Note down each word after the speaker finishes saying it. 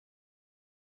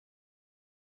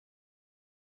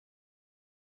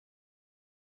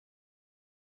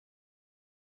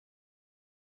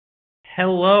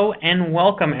Hello and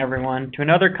welcome everyone to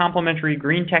another complimentary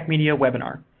Green Tech Media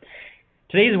webinar.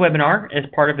 Today's webinar is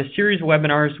part of a series of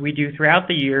webinars we do throughout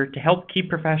the year to help keep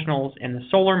professionals in the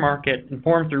solar market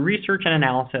informed through research and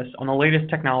analysis on the latest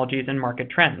technologies and market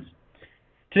trends.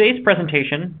 Today's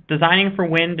presentation, Designing for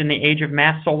Wind in the Age of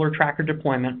Mass Solar Tracker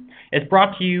Deployment, is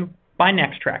brought to you by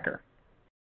Nextracker.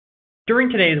 During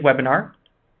today's webinar,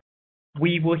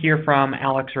 we will hear from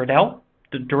Alex Riddell,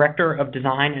 the Director of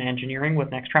Design and Engineering with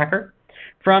Nextracker,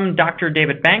 from Dr.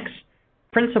 David Banks,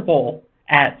 Principal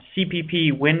at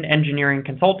CPP Wind Engineering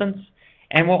Consultants,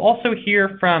 and we'll also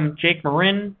hear from Jake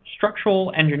Marin,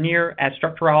 Structural Engineer at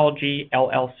Structurology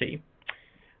LLC.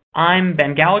 I'm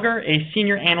Ben Gallagher, a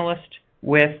Senior Analyst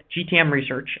with GTM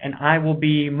Research, and I will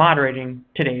be moderating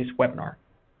today's webinar.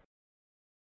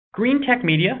 Green Tech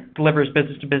Media delivers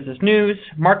business-to-business news,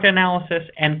 market analysis,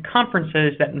 and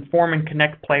conferences that inform and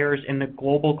connect players in the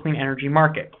global clean energy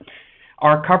market.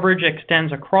 Our coverage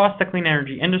extends across the clean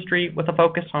energy industry with a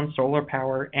focus on solar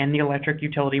power and the electric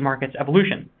utility market's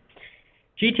evolution.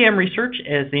 GTM Research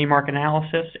is the market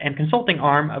analysis and consulting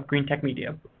arm of Green Tech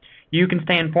Media. You can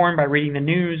stay informed by reading the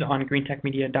news on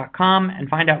greentechmedia.com and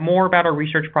find out more about our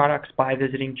research products by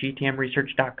visiting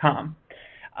gtmresearch.com.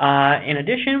 In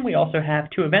addition, we also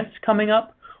have two events coming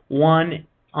up, one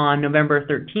on November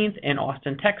 13th in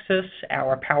Austin, Texas,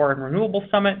 our Power and Renewable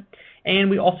Summit,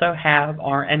 and we also have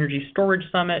our Energy Storage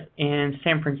Summit in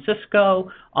San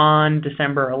Francisco on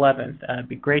December 11th. It'd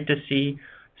be great to see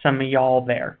some of y'all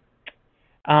there.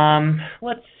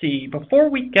 Let's see, before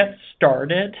we get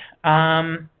started,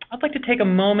 I'd like to take a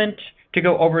moment to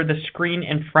go over the screen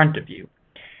in front of you.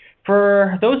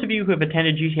 For those of you who have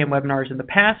attended GTM webinars in the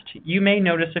past, you may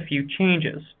notice a few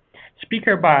changes.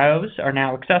 Speaker bios are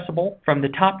now accessible from the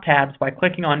top tabs by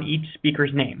clicking on each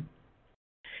speaker's name.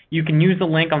 You can use the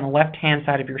link on the left-hand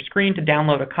side of your screen to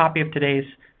download a copy of today's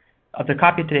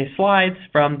slides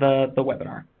from the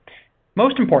webinar.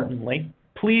 Most importantly,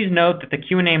 please note that the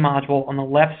Q&A module on the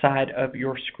left side of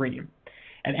your screen.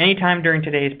 At any time during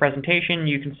today's presentation,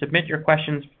 you can submit your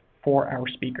questions for our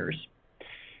speakers.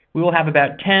 We will have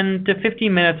about 10 to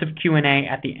 15 minutes of Q&A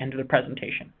at the end of the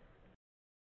presentation.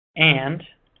 And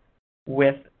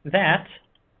with that,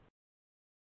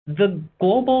 the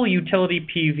global utility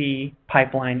PV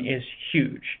pipeline is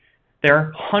huge. There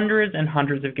are hundreds and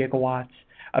hundreds of gigawatts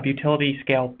of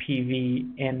utility-scale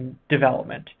PV in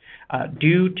development.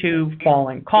 Due to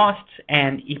falling costs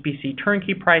and EPC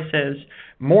turnkey prices,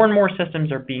 more and more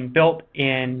systems are being built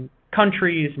in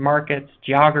countries, markets,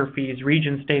 geographies,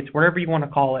 region states, whatever you want to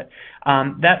call it,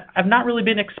 that have not really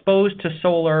been exposed to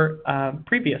solar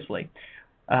previously.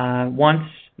 Once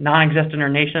non-existent or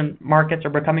nascent markets are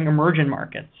becoming emergent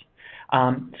markets.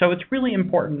 So it's really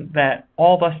important that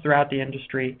all of us throughout the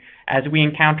industry, as we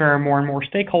encounter more and more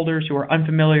stakeholders who are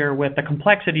unfamiliar with the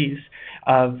complexities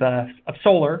of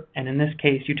solar, and in this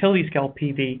case utility-scale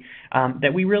PV,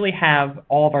 that we really have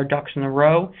all of our ducks in a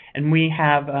row and we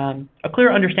have a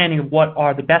clear understanding of what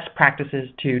are the best practices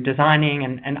to designing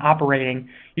and operating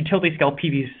utility-scale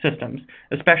PV systems,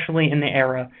 especially in the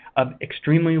era of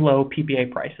extremely low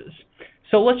PPA prices.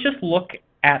 So let's just look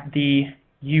at the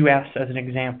US as an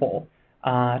example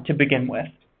to begin with.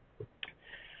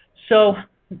 So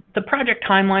the project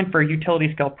timeline for a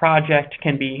utility-scale project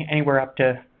can be anywhere up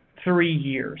to 3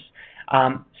 years.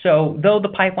 So though the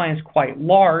pipeline is quite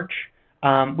large,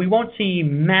 we won't see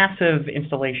massive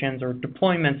installations or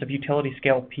deployments of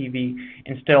utility-scale PV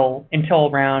until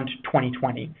around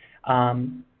 2020.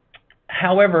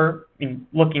 However,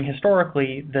 looking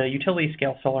historically, the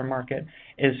utility-scale solar market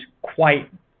is quite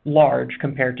large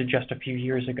compared to just a few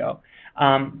years ago.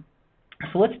 So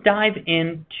let's dive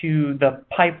into the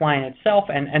pipeline itself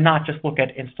and not just look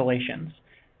at installations.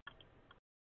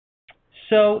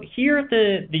 So here at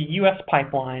the US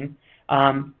pipeline,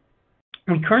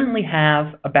 we currently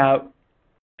have about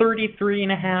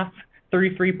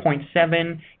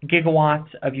 33.7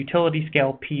 gigawatts of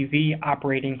utility-scale PV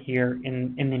operating here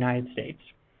in the United States.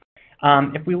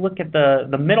 If we look at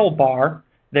the middle bar,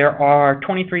 there are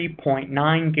 23.9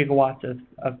 gigawatts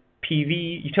of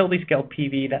PV, utility-scale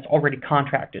PV that's already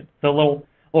contracted. The little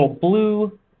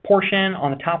blue portion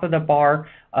on the top of the bar,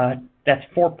 that's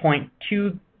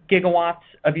 4.2 gigawatts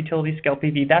of utility-scale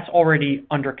PV, that's already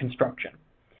under construction.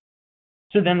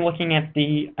 So then looking at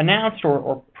the announced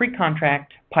or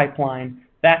pre-contract pipeline,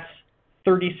 that's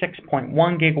 36.1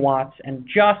 gigawatts, and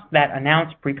just that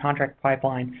announced pre-contract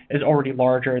pipeline is already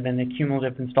larger than the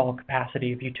cumulative installed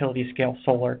capacity of utility-scale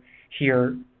solar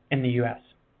here in the US.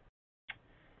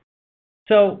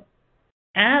 So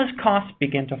as costs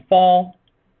begin to fall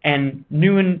and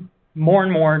more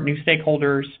and more new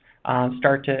stakeholders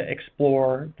start to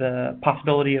explore the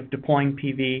possibility of deploying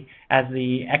PV as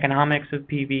the economics of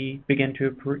PV begin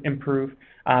to improve.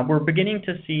 We're beginning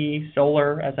to see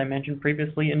solar, as I mentioned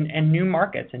previously, in new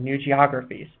markets and new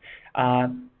geographies.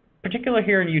 Particularly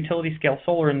here in utility scale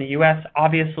solar in the US,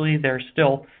 obviously there's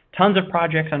still tons of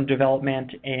projects under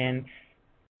development in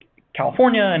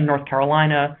California and North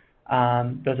Carolina.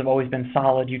 Those have always been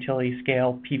solid utility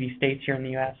scale PV states here in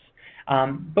the US.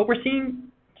 But we're seeing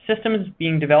systems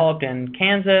being developed in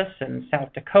Kansas and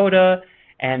South Dakota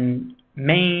and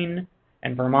Maine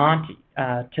and Vermont.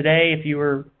 Today, if you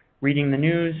were reading the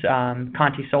news,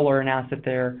 Conti Solar announced that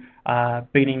they're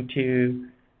beginning to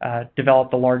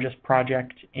develop the largest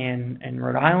project in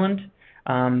Rhode Island,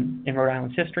 in Rhode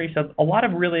Island's history. So a lot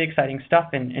of really exciting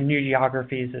stuff in new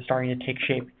geographies is starting to take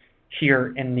shape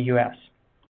here in the US.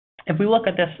 If we look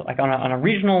at this like on a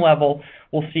regional level,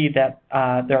 we'll see that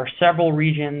there are several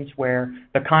regions where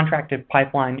the contracted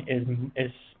pipeline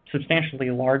is substantially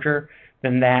larger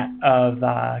than that of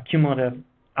cumulative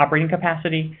operating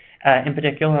capacity, in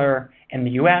particular in the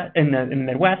US, in the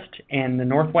Midwest and the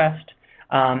Northwest.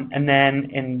 And then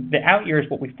in the out years,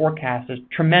 what we forecast is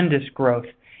tremendous growth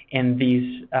in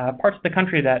these parts of the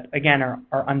country that, again,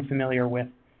 are unfamiliar with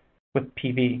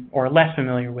PV or less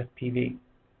familiar with PV.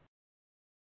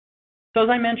 So as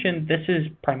I mentioned, this is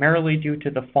primarily due to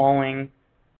the falling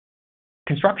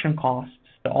construction costs,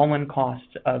 the all-in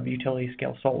costs of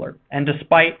utility-scale solar. And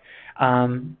despite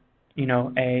you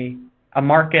know, a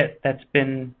market that's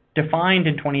been defined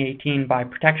in 2018 by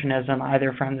protectionism,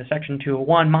 either from the Section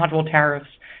 201 module tariffs,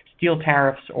 steel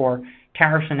tariffs, or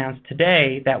tariffs announced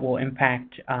today that will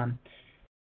impact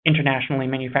internationally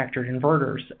manufactured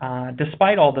inverters.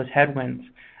 Despite all those headwinds,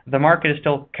 the market is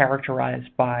still characterized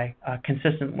by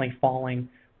consistently falling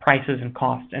prices and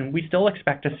costs, and we still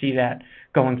expect to see that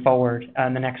going forward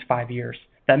in the next 5 years.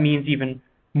 That means even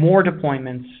more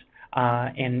deployments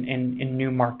in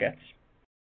new markets.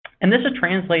 And this is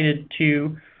translated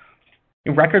to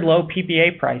record low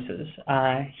PPA prices.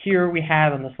 Here we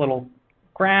have on this little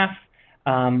graph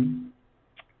PPA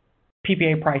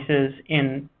prices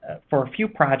for a few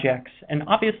projects, and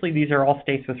obviously these are all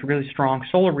states with really strong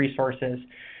solar resources.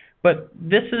 But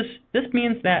this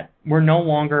means that we're no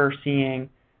longer seeing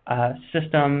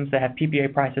systems that have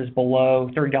PPA prices below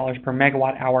 $30 per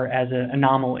megawatt hour as an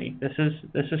anomaly. This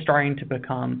is starting to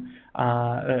become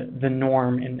the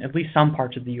norm in at least some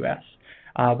parts of the U.S.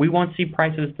 We won't see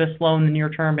prices this low in the near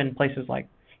term in places like,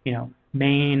 you know,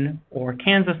 Maine or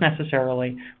Kansas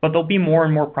necessarily, but there'll be more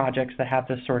and more projects that have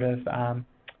this sort of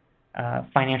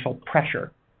financial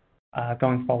pressure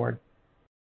going forward.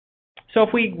 So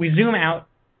if we zoom out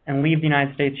and leave the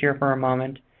United States here for a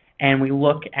moment, and we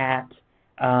look at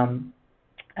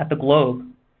the globe,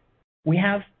 we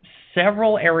have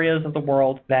several areas of the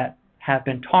world that have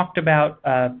been talked about,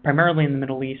 primarily in the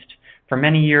Middle East, for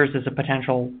many years as a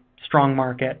potential strong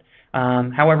market.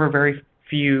 However, very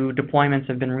few deployments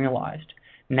have been realized.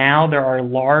 Now there are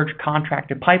large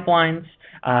contracted pipelines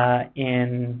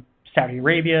in Saudi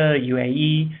Arabia,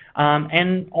 UAE,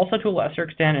 and also to a lesser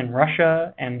extent in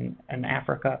Russia and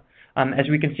Africa. As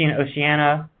we can see in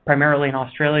Oceania, primarily in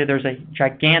Australia, there's a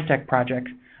gigantic project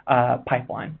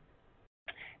pipeline.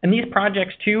 And these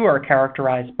projects, too, are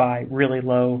characterized by really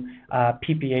low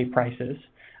PPA prices.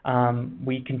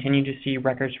 We continue to see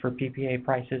records for PPA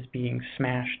prices being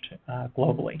smashed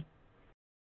globally.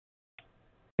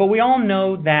 But we all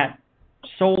know that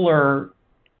solar,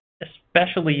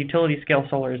 especially utility-scale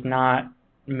solar, is not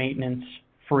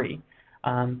maintenance-free.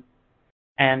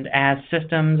 And as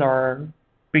systems are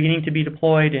beginning to be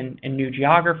deployed in new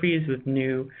geographies with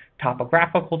new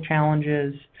topographical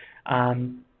challenges,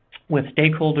 with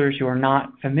stakeholders who are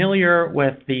not familiar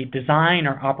with the design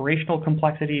or operational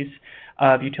complexities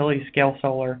of utility-scale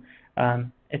solar,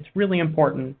 it's really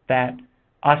important that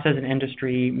us as an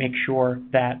industry make sure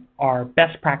that our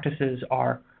best practices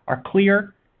are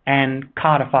clear and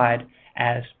codified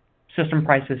as system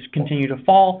prices continue to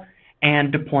fall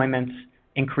and deployments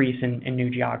increase in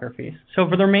new geographies. So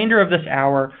for the remainder of this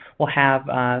hour, we'll have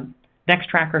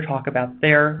Nextracker talk about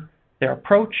their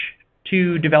approach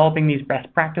to developing these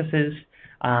best practices.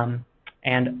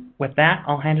 And with that,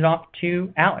 I'll hand it off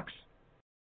to Alex.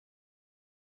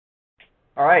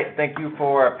 All right, thank you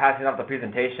for passing off the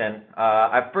presentation.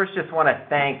 I first just want to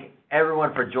thank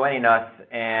everyone for joining us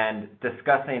and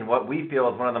discussing what we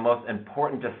feel is one of the most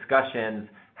important discussions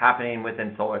happening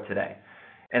within solar today.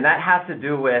 And that has to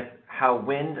do with how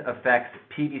wind affects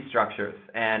PV structures,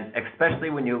 and especially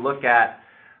when you look at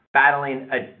battling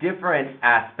a different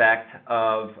aspect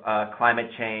of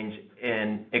climate change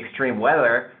in extreme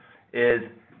weather, is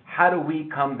how do we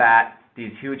combat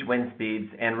these huge wind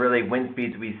speeds and really wind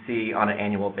speeds we see on an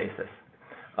annual basis.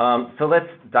 So let's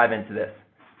dive into this.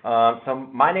 So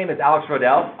my name is Alex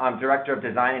Rodell. I'm Director of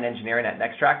Design and Engineering at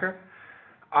Nextracker.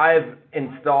 I've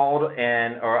installed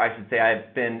or I should say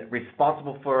I've been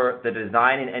responsible for the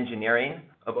design and engineering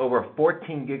of over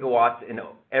 14 gigawatts in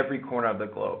every corner of the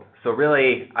globe. So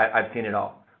really, I've seen it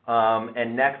all.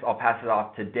 And next, I'll pass it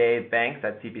off to Dave Banks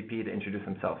at CPP to introduce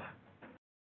himself.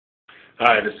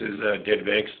 Hi, this is Dave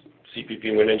Banks,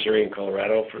 CPP Wind Engineering in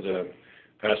Colorado. For the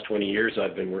past 20 years,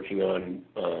 I've been working on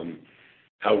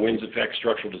how winds affect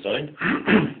structural design.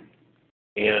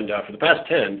 And for the past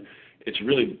 10,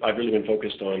 I've really been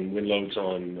focused on wind loads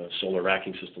on solar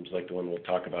racking systems like the one we'll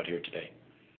talk about here today.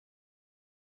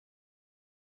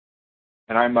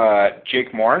 And I'm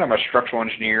Jake Morin. I'm a structural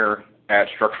engineer at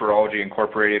Structurology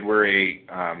Incorporated. We're a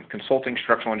consulting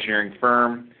structural engineering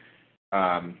firm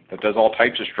that does all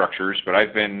types of structures, but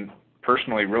I've been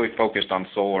personally really focused on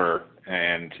solar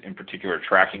and in particular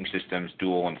tracking systems,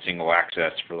 dual and single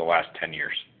access for the last 10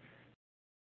 years.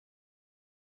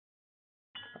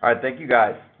 All right, thank you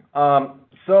guys.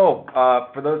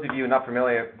 For those of you not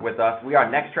familiar with us, we are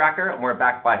Nextracker and we're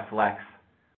backed by Flex.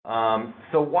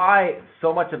 So why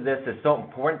so much of this is so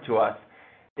important to us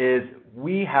is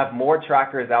we have more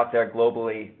trackers out there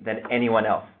globally than anyone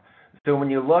else. So when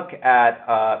you look at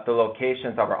the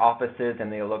locations of our offices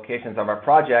and the locations of our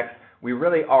projects, we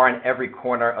really are in every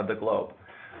corner of the globe.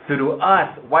 So to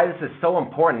us, why this is so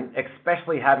important,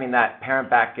 especially having that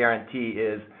parent-back guarantee,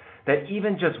 is that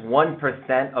even just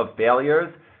 1% of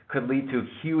failures could lead to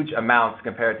huge amounts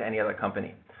compared to any other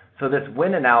company. So this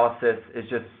wind analysis is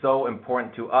just so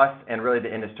important to us and really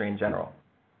the industry in general.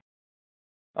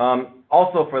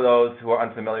 Also, for those who are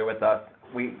unfamiliar with us,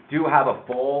 we do have a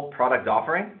full product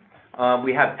offering.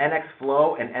 We have NX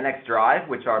Flow and NX Drive,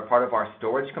 which are part of our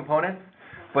storage components.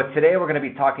 But today we're going to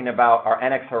be talking about our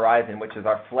NX Horizon, which is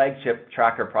our flagship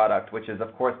tracker product, which is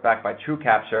of course backed by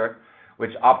TrueCapture,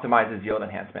 which optimizes yield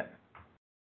enhancement.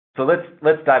 So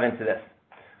let's dive into this.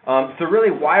 So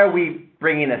really, why are we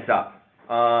bringing this up?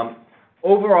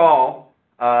 Overall,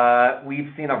 we've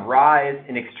seen a rise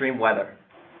in extreme weather.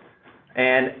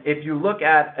 And if you look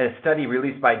at a study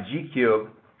released by GCube,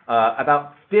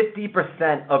 about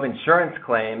 50% of insurance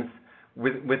claims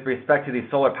with respect to these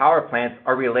solar power plants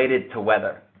are related to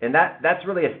weather. And that's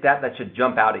really a stat that should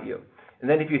jump out at you. And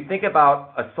then if you think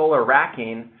about a solar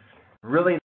racking,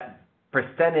 really that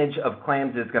percentage of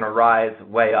claims is going to rise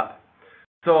way up.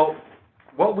 So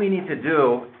what we need to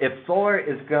do, if solar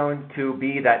is going to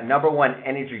be that #1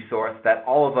 energy source that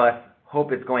all of us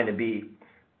hope it's going to be,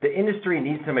 the industry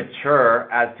needs to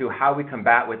mature as to how we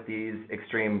combat with these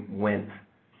extreme winds.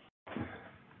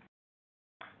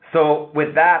 So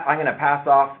with that, I'm going to pass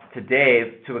off to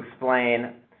Dave to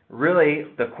explain really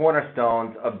the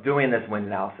cornerstones of doing this wind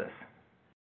analysis.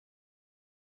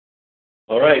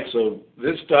 All right, so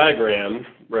this diagram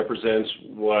represents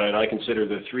what I consider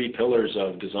the 3 pillars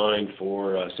of design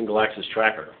for a single-axis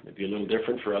tracker. It'd be a little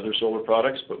different for other solar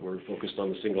products, but we're focused on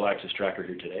the single-axis tracker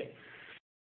here today.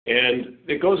 And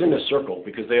it goes in a circle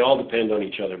because they all depend on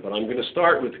each other, but I'm going to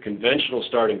start with the conventional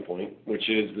starting point, which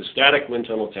is the static wind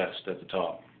tunnel test at the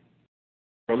top.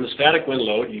 From the static wind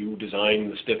load, you design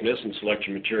the stiffness and select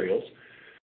your materials.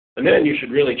 And then you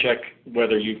should really check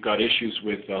whether you've got issues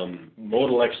with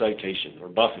modal excitation or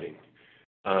buffeting.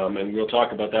 And we'll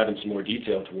talk about that in some more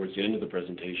detail towards the end of the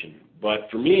presentation. But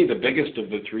for me, the biggest of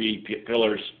the 3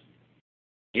 pillars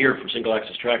here for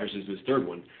single-axis trackers is this third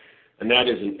one, and that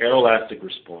is an aeroelastic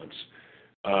response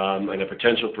and a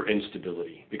potential for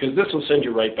instability. Because this will send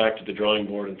you right back to the drawing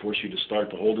board and force you to start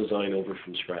the whole design over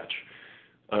from scratch.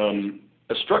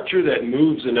 A structure that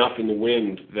moves enough in the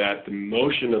wind that the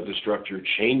motion of the structure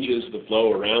changes the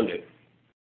flow around it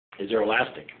is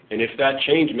aeroelastic. And if that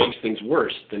change makes things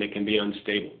worse, then it can be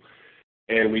unstable.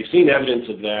 And we've seen evidence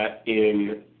of that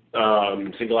in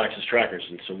single-axis trackers,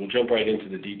 and so we'll jump right into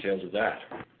the details of that.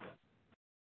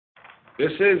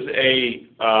 This is a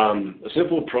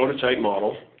simple prototype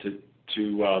model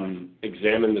to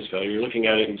examine this failure. You're looking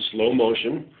at it in slow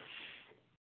motion,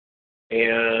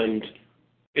 and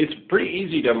it's pretty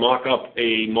easy to mock up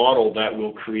a model that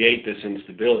will create this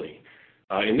instability.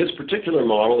 In this particular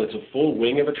model, it's a full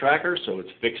wing of a tracker, so it's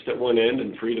fixed at one end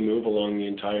and free to move along the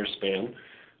entire span.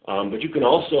 But you can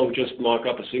also just mock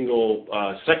up a single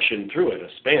section through it,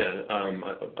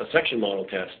 a section model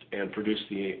test, and produce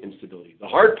the instability. The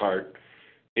hard part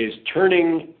is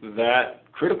turning that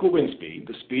critical wind speed,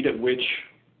 the speed at which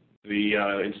the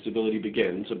instability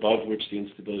begins, above which the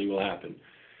instability will happen,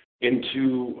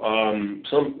 into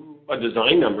a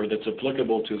design number that's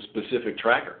applicable to a specific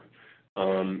tracker.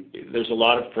 There's a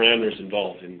lot of parameters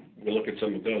involved, and we'll look at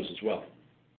some of those as well.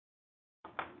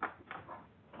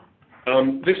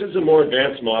 This is a more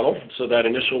advanced model, so that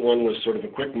initial one was sort of a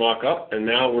quick mock-up, and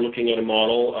now we're looking at a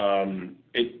model.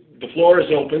 The floor is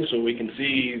open, so we can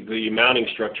see the mounting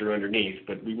structure underneath,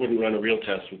 but we wouldn't run a real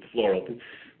test with the floor open.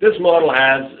 This model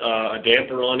has a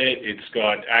damper on it. It's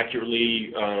got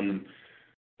accurately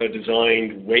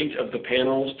designed weight of the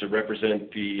panels to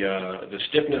represent the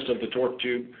stiffness of the torque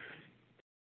tube.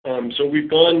 So we've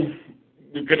got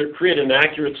to create an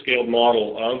accurate scaled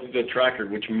model of the tracker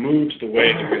which moves the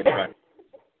way the real tracker.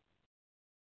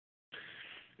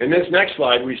 In this next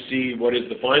slide, we see what is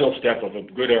the final step of a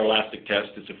good aeroelastic test.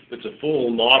 It's a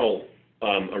full model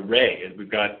array. And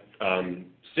we've got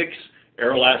 6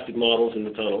 aeroelastic models in the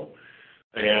tunnel.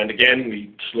 And again,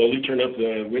 we slowly turn up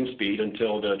the wind speed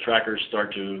until the trackers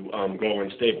start to go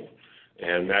unstable.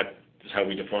 And that is how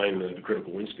we define the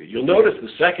critical wind speed. You'll notice the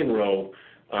second row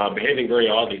behaving very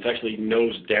oddly. It's actually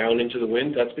nose down into the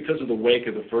wind. That's because of the wake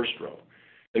of the first row.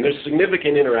 And there's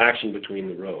significant interaction between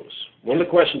the rows. One of the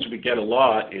questions we get a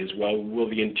lot is, well, will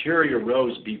the interior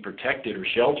rows be protected or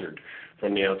sheltered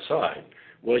from the outside?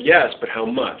 Well, yes, but how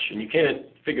much? And you can't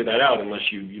figure that out unless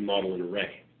you model an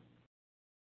array.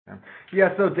 Yeah,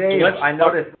 so Dave, I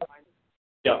noticed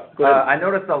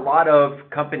a lot of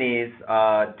companies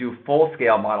do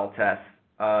full-scale model tests.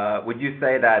 Would you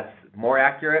say that's more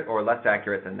accurate or less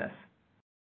accurate than this?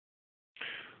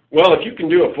 Well, if you can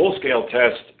do a full-scale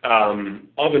test of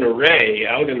an array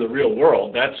out in the real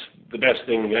world, that's the best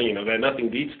thing, that nothing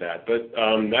beats that. But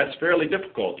that's fairly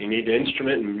difficult. You need to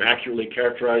instrument and accurately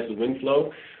characterize the wind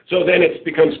flow. So then it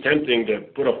becomes tempting to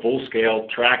put a full-scale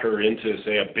tracker into,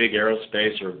 say, a big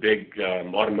aerospace or a big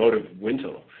automotive wind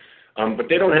tunnel. But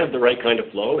they don't have the right kind of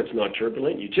flow. It's not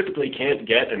turbulent. You typically can't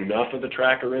get enough of the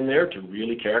tracker in there to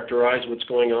really characterize what's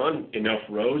going on, enough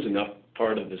rows, enough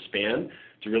part of the span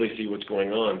to really see what's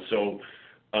going on. So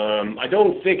I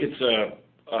don't think it's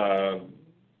a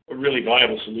really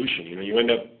viable solution. You end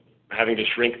up having to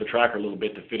shrink the tracker a little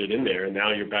bit to fit it in there, and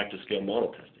now you're back to scale model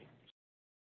testing.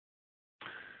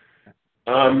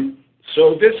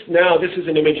 So this is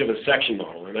an image of a section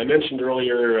model, and I mentioned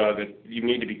earlier that you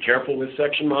need to be careful with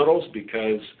section models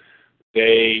because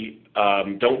they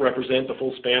don't represent the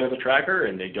full span of the tracker,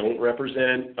 and they don't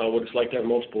represent what it's like to have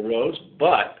multiple rows.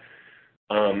 But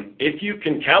if you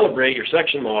can calibrate your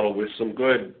section model with some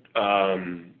good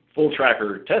full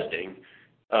tracker testing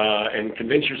and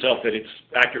convince yourself that it's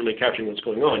accurately capturing what's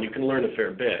going on, you can learn a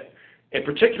fair bit, and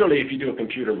particularly if you do a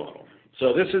computer model.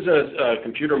 So this is a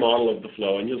computer model of the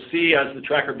flow, and you'll see as the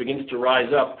tracker begins to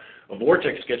rise up, a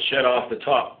vortex gets shed off the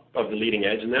top of the leading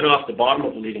edge and then off the bottom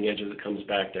of the leading edge as it comes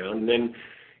back down. And then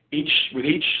with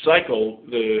each cycle,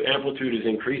 the amplitude is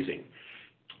increasing.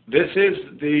 This is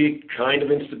the kind of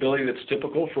instability that's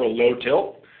typical for a low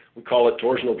tilt. We call it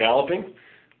torsional galloping.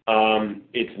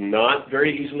 It's not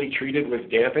very easily treated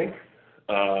with damping.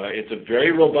 It's a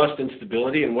very robust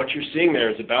instability, and what you're seeing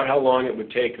there is about how long it would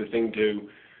take the thing to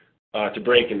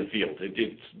break in the field.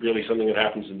 It's really something that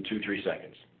happens in 2-3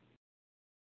 seconds.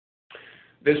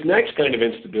 This next kind of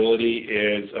instability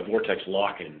is a vortex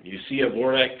lock-in. You see a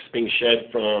vortex being shed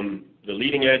from the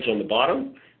leading edge on the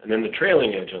bottom and then the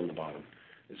trailing edge on the bottom.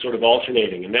 It's sort of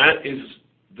alternating, and that is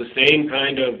the same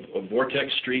kind of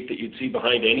vortex streak that you'd see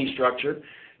behind any structure.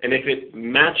 And if it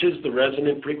matches the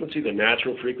resonant frequency, the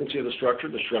natural frequency of the structure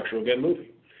will get moving.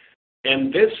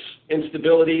 And this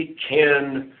instability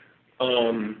can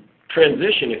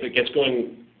transition if it gets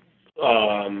going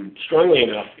strongly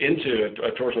enough into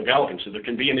a torsional galloping, so there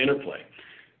can be an interplay.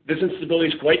 This instability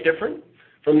is quite different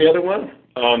from the other one.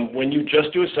 When you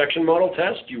just do a section model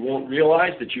test, you won't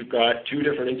realize that you've got 2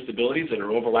 different instabilities that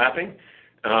are overlapping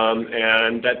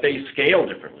and that they scale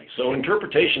differently. So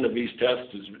interpretation of these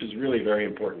tests is really very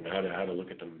important, how to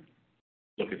look at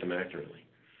them accurately.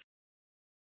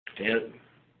 Dan?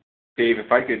 Dave,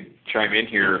 if I could chime in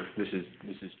here, this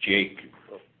is Jake.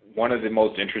 One of the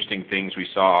most interesting things we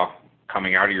saw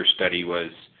coming out of your study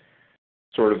was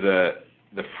sort of the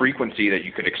frequency that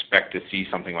you could expect to see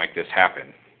something like this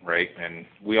happen, right? And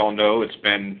we all know it's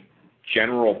been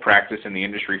general practice in the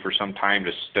industry for some time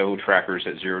to stow trackers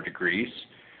at 0 degrees.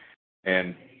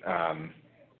 And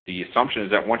the assumption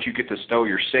is that once you get to stow,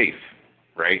 you're safe,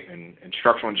 right? And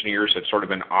structural engineers have sort of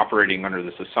been operating under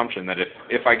this assumption that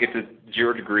if I get to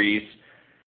 0 degrees,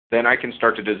 then I can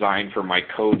start to design for my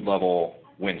code level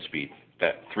wind speed,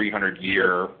 that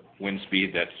 300-year wind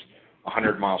speed that's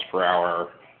 100 miles per hour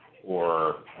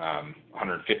or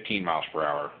 115 miles per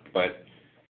hour. But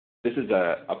this is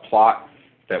a plot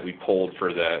that we pulled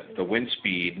for the wind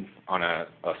speed on a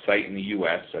site in the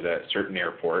U.S. at a certain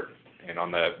airport. And on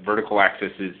the vertical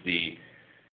axis is the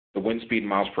wind speed in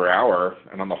miles per hour,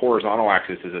 and on the horizontal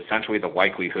axis is essentially the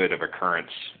likelihood of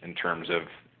occurrence in terms of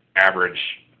average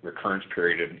recurrence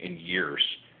period in years.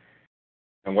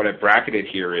 And what I've bracketed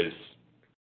here is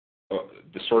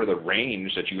the sort of the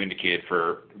range that you indicated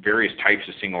for various types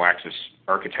of single-axis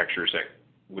architectures that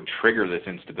would trigger this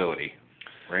instability,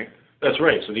 right? That's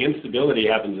right. So the instability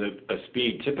happens at a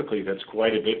speed typically that's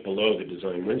quite a bit below the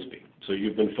design wind speed. So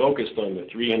you've been focused on the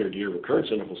 300-year recurrence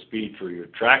interval speed for your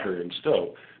tracker and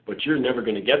stow, but you're never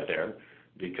going to get there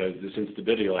because this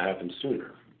instability will happen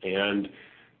sooner. And,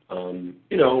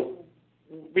 you know,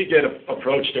 we get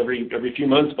approached every few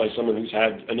months by someone who's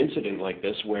had an incident like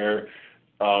this where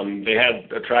they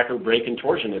had a tracker break in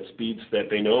torsion at speeds that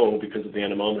they know, because of the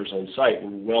anemometers on site, were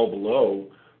well below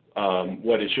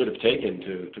what it should have taken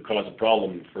to cause a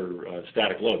problem for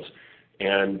static loads.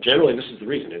 And generally, this is the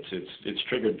reason. It's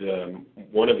triggered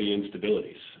one of the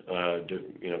instabilities,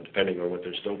 you know, depending on what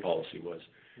their stow policy was.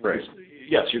 Right.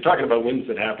 Yes, you're talking about winds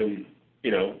that happen,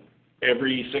 you know,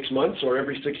 every 6 months or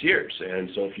every 6 years. And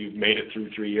so if you've made it through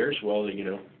 3 years, well, you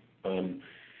know,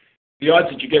 the odds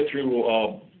that you get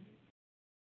through,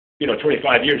 you know,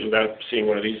 25 years without seeing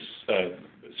one of these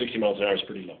 60 miles an hour is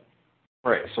pretty low.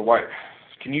 Right. So what?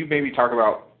 Can you maybe talk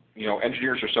about, you know,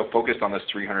 engineers are so focused on this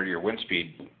 300-year wind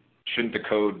speed. Shouldn't the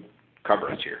code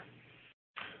cover us here?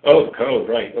 Oh, the code,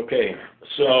 right. Okay.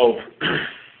 So,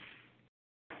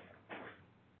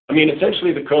 I mean,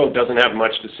 essentially the code doesn't have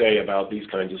much to say about these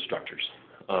kinds of structures.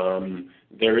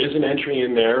 There is an entry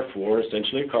in there for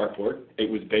essentially a carport. It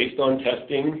was based on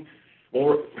testing,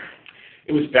 or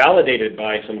it was validated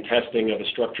by some testing of a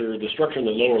structure, the structure in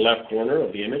the lower left corner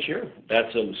of the image here.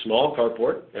 That's a small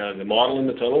carport. The model in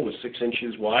the tunnel was 6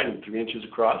 inches wide and 3 inches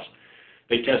across.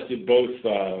 They tested both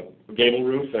gable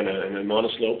roof and a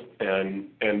monoslope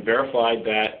and verified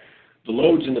that the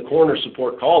loads in the corner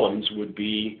support columns would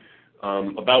be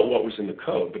about what was in the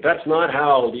code. But that's not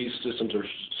how these systems are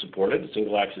supported, a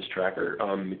single-axis tracker.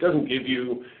 It doesn't give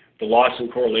you the loss in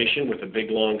correlation with a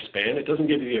big, long span. It doesn't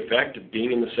give you the effect of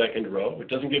being in the second row. It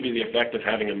doesn't give you the effect of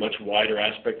having a much wider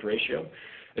aspect ratio.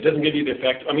 It doesn't give you the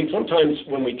effect, I mean, sometimes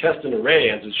when we test an array,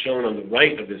 as is shown on the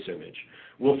right of this image,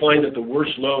 we'll find that the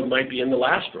worst load might be in the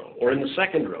last row or in the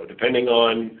second row, depending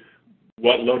on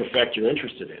what load effect you're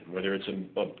interested in, whether it's a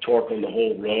torque on the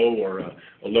whole row or a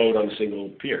load on a single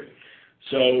pier.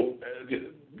 So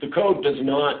the code does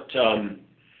not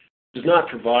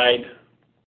provide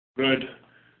good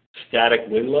static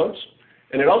wind loads,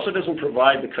 and it also doesn't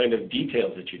provide the kind of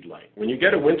details that you'd like. When you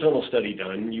get a wind tunnel study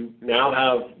done, you now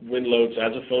have wind loads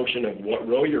as a function of what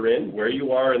row you're in, where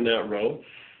you are in that row,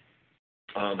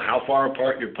 how far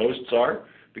apart your posts are,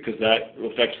 because that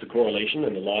affects the correlation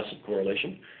and the loss of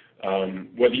correlation,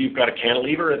 whether you've got a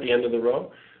cantilever at the end of the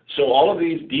row. So all of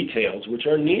these details, which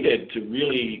are needed to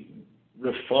really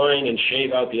refine and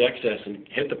shave out the excess and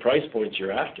hit the price points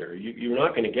you're after, you're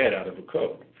not going to get out of a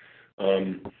code.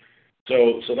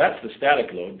 So that's the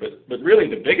static load, but really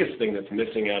the biggest thing that's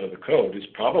missing out of the code is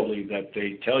probably that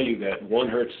they tell you that 1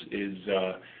 hertz is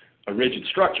a rigid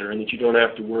structure and that you don't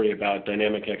have to worry about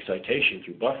dynamic excitation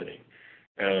through buffeting.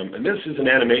 And this is an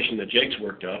animation that Jake's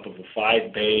worked up of a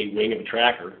 5-bay wing of a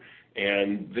tracker,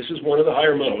 and this is one of the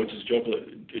higher modes, as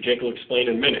Jake will explain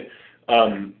in a minute,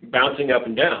 bouncing up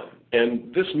and down.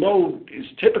 And this mode is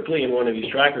typically in one of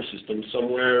these tracker systems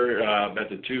somewhere at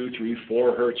the 2, 3,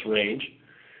 4 hertz range,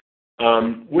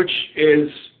 which is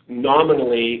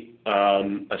nominally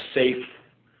a safe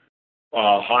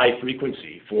high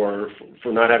frequency for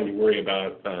not having to worry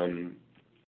about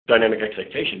dynamic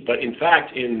excitation. But in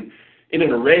fact, in an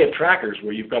array of trackers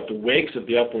where you've got the wakes of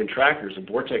the upwind trackers and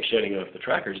vortex shedding off the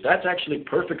trackers, that's actually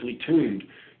perfectly tuned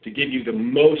to give you the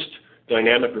most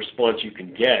dynamic response you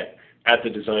can get at the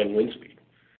design wind speed.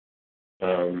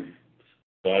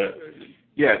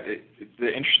 Yeah, the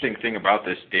interesting thing about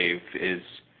this, Dave, is,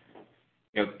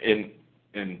 you know,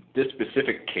 in this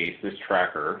specific case, this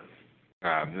tracker,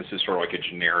 this is sort of like a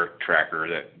generic tracker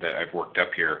that I've worked up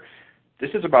here.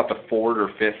 This is about the fourth or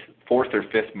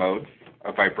fifth mode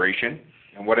of vibration.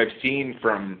 And what I've seen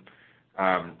from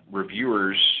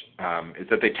reviewers is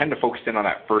that they tend to focus in on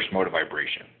that first mode of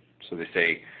vibration. So they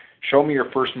say, show me your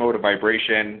first mode of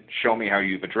vibration, show me how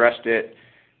you've addressed it,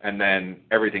 and then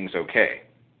everything's okay.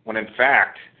 When in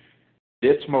fact,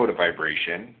 this mode of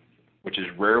vibration, which is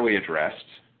rarely addressed,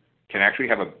 can actually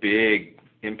have a big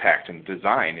impact in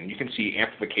design. And you can see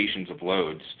amplifications of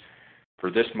loads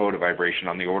for this mode of vibration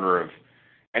on the order of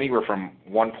anywhere from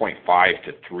 1.5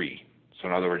 to 3. So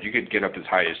in other words, you could get up as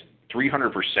high as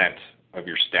 300% of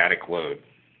your static load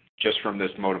just from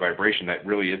this mode of vibration that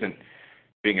really isn't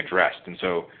being addressed. And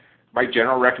so my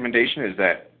general recommendation is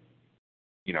that,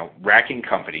 you know, racking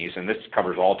companies, and this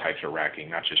covers all types of racking,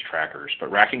 not just trackers,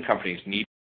 but racking companies need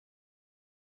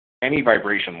any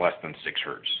vibration less than 6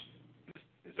 hertz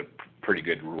is a pretty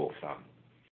good rule of thumb.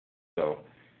 So,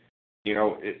 you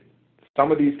know,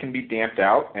 some of these can be damped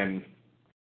out, and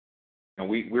you know,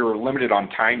 we were limited on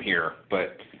time here,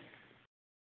 but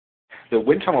the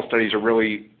wind tunnel studies are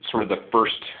really sort of the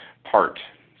first part.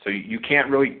 So you can't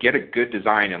really get a good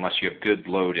design unless you have good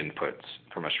load inputs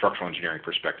from a structural engineering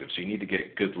perspective. So you need to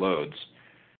get good loads.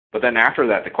 But then after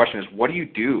that, the question is, what do you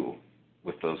do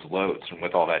with those loads and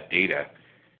with all that data?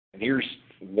 And here's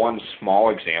one small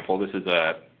example. This is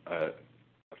a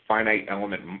finite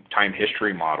element time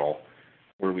history model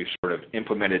where we've sort of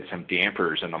implemented some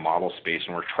dampers in the model space,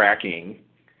 and we're tracking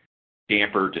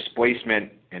damper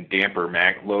displacement and damper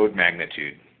load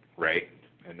magnitude, right?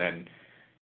 And then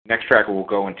Nextracker will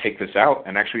go and take this out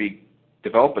and actually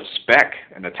develop a spec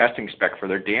and a testing spec for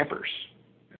their dampers.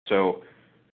 So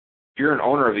if you're an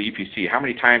owner of the EPC, how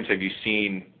many times have you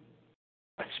seen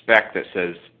a spec that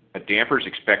says a damper is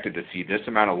expected to see this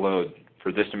amount of load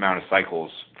for this amount of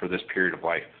cycles for this period of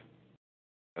life?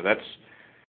 So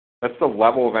that's the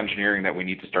level of engineering that we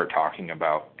need to start talking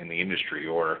about in the industry.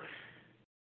 Or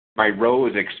my row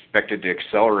is expected to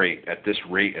accelerate at this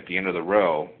rate at the end of the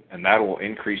row, and that will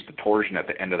increase the torsion at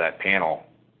the end of that panel.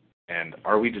 And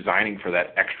are we designing for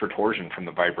that extra torsion from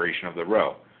the vibration of the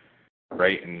row,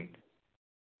 right?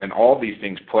 And all of these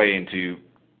things play into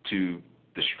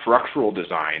the structural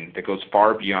design that goes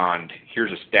far beyond,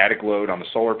 here's a static load on the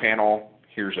solar panel,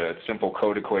 here's a simple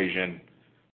code equation,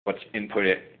 let's input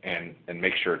it and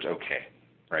make sure it's okay,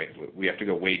 right? We have to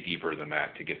go way deeper than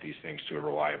that to get these things to a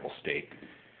reliable state.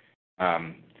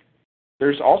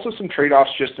 There's also some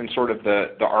trade-offs just in sort of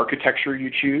the architecture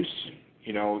you choose.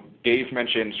 You know, Dave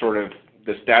mentioned sort of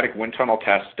the static wind tunnel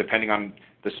test, depending on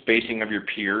the spacing of your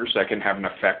piers, that can have an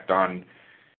effect on,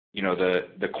 you know,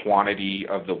 the quantity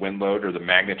of the wind load or the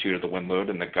magnitude of the wind load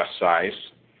and the gust size.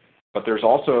 But there's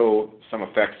also some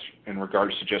effects in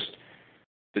regards to just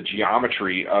the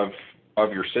geometry of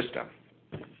your system.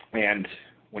 And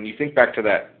when you think back to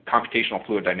that computational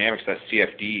fluid dynamics, that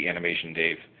CFD animation,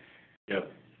 Dave,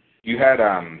 Yep. you had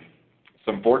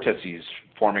some vortices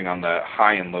forming on the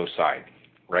high and low side,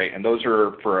 right? And those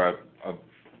are, for a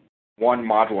one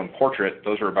module in portrait,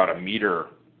 those are about 1 meter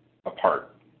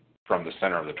apart from the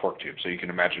center of the torque tube. So you can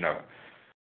imagine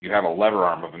you have a lever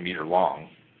arm of 1 meter long.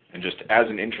 And just as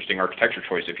an interesting architecture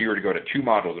choice, if you were to go to 2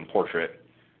 modules in portrait,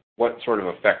 what sort of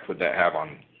effect would that have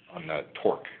on the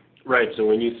torque? Right. So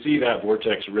when you see that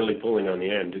vortex really pulling on the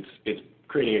end, it's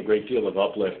creating a great deal of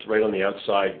uplift right on the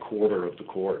outside quarter of the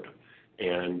cord.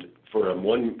 And for a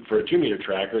 2 meter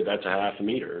tracker, that's a half a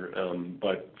meter.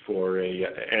 But for a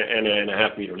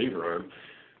 1.5 meter lever arm,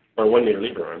 or 1 meter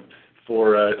lever arm,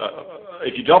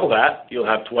 if you double that, you'll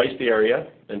have twice the area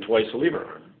and twice the lever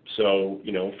arm. So,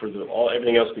 you know, for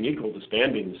everything else being equal, the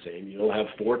span being the same, you'll have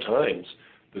 4 times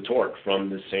the torque from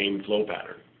the same flow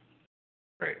pattern.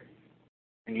 Right.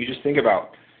 And you just think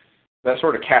about that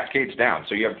sort of cascades down.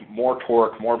 So you have more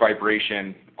torque, more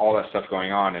vibration, all that stuff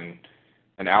going on.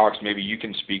 And Alex, maybe you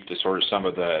can speak to sort of some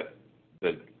of the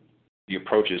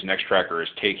approaches Nextracker is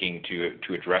taking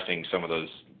to addressing some of those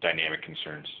dynamic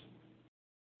concerns.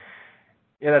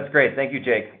 Yeah, that's great. Thank you,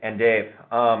 Jake and Dave.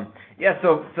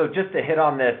 So just to hit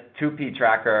on this 2P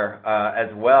tracker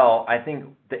as well, I think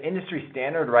the industry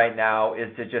standard right now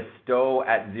is to just stow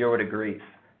at 0 degrees,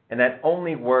 and that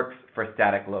only works for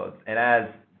static loads. And as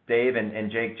Dave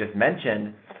and Jake just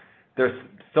mentioned, there's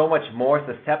so much more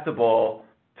susceptible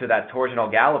to that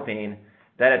torsional galloping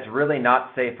that it's really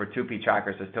not safe for 2P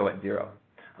trackers to stow at 0.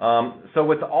 So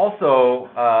what's also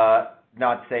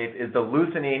not safe is the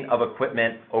loosening of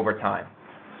equipment over time.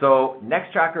 So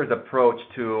Nextracker's approach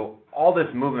to all this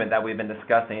movement that we've been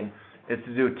discussing is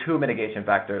to do 2 mitigation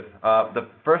factors. The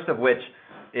first of which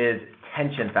is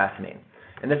tension fastening.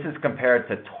 And this is compared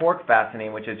to torque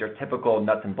fastening, which is your typical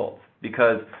nuts and bolts,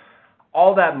 because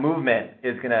all that movement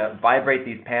is going to vibrate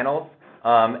these panels,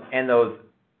 and those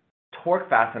torque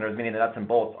fasteners, meaning the nuts and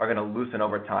bolts, are going to loosen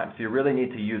over time. So you really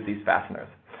need to use these fasteners.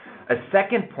 A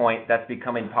second point that's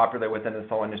becoming popular within the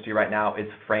solar industry right now is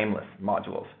frameless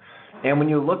modules. And when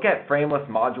you look at frameless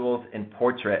modules in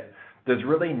portrait, there's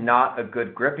really not a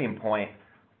good gripping point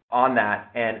on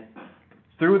that. And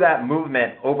through that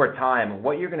movement over time,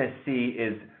 what you're going to see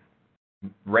is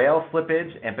rail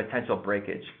slippage and potential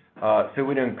breakage. So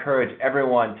we'd encourage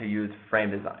everyone to use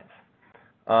frame designs.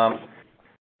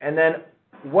 And then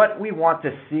what we want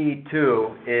to see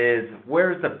too is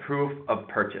where's the proof of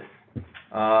purchase.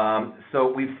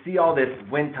 So we see all this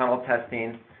wind tunnel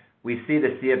testing. We see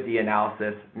the CFD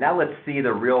analysis. Now let's see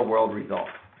the real-world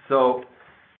results. So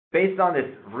based on this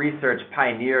research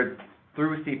pioneered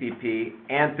through CPP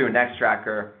and through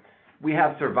Nextracker, we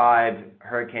have survived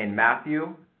Hurricane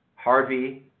Matthew,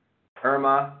 Harvey,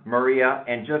 Irma, Maria,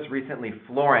 and just recently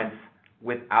Florence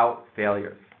without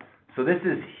failures. So this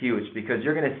is huge because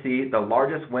you're going to see the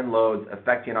largest wind loads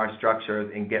affecting our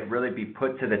structures and really be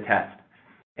put to the test.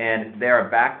 And they are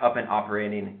back up and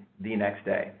operating the next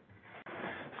day.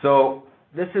 So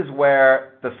this is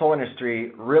where the solar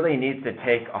industry really needs to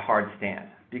take a hard stand.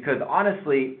 Because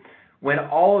honestly, when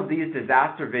all of these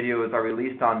disaster videos are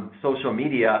released on social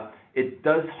media, it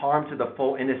does harm to the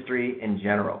full industry in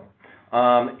general.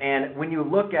 And when you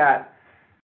look at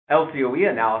LCOE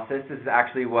analysis, this is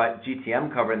actually what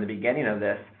GTM covered in the beginning of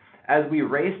this. As we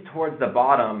race towards the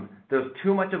bottom, there's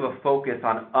too much of a focus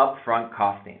on upfront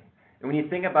costing. And when you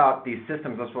think about these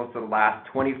systems are supposed to last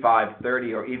 25,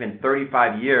 30, or even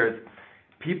 35 years,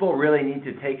 people really need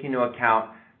to take into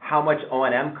account how much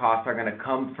O&M costs are going to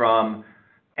come from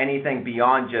anything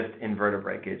beyond just inverter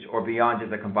breakage or beyond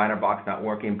just a combiner box not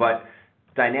working, but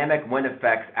dynamic wind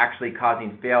effects actually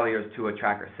causing failures to a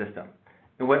tracker system.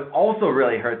 And what also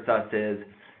really hurts us is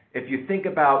if you think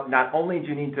about not only do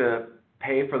you need to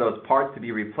pay for those parts to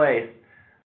be replaced,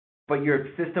 but your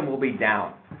system will be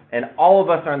down. And all of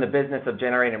us are in the business of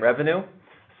generating revenue.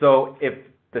 So if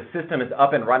the system is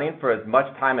up and running for as much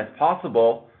time as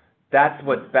possible, that's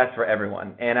what's best for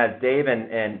everyone. And as Dave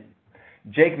and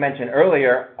Jake mentioned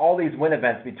earlier, all these wind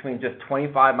events between just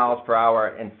 25 miles per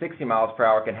hour and 60 miles per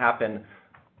hour can happen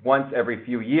once every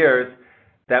few years,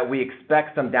 that we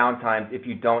expect some downtimes if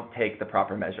you don't take the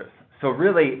proper measures. So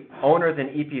really, owners and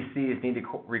EPCs need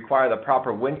to require the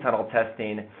proper wind tunnel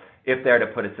testing if they're to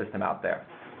put a system out there.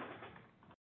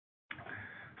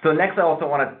 So next, I also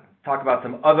want to talk about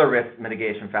some other risk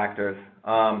mitigation factors.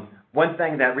 One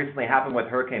thing that recently happened with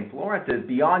Hurricane Florence is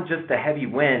beyond just the heavy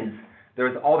winds,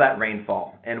 there's all that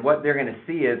rainfall. And what they're going to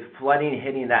see is flooding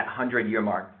hitting that 100-year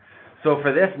mark. So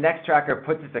for this, Nextracker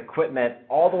puts its equipment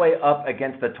all the way up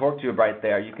against the torque tube right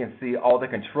there. You can see all the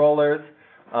controllers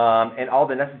and all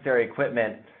the necessary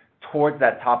equipment towards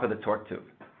that top of the torque tube.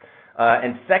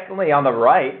 And secondly, on the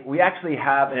right, we actually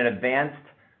have an advanced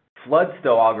flood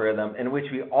stow algorithm in which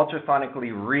we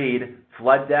ultrasonically read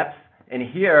flood depths. And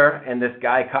here, in this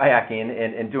guy kayaking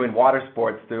and doing water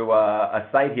sports through a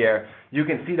site here, you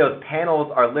can see those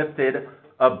panels are lifted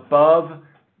above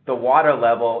the water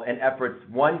level in efforts,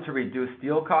 one, to reduce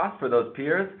steel costs for those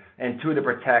piers, and two, to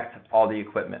protect all the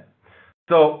equipment.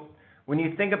 So when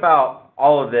you think about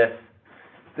all of this,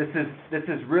 this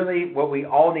is really what we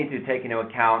all need to take into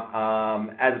account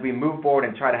as we move forward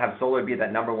and try to have solar be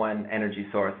that number one energy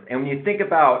source. And when you think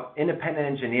about independent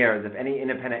engineers, if any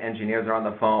independent engineers are on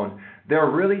the phone, they're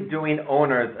really doing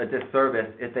owners a disservice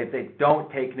if they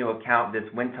don't take into account this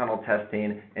wind tunnel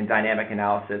testing and dynamic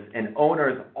analysis. And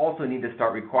owners also need to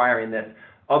start requiring this,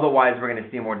 otherwise we're going to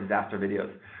see more disaster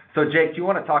videos. So Jake, do you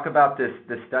want to talk about this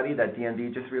study that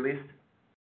DNV just released?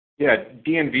 Yeah,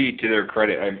 DNV, to their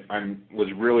credit, I was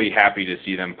really happy to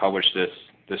see them publish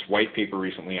this white paper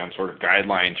recently on sort of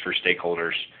guidelines for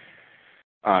stakeholders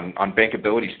on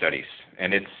bankability studies,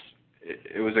 and it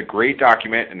was a great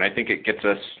document, and I think it gets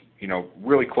us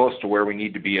really close to where we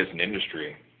need to be as an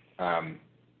industry.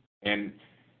 And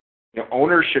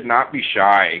owners should not be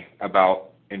shy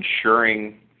about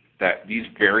ensuring that these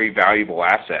very valuable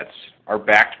assets are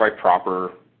backed by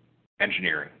proper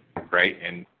engineering, right?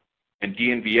 And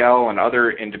DNVGL and other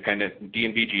independent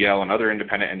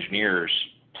engineers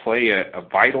play a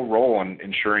vital role in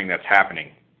ensuring that's happening.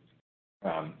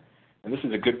 And this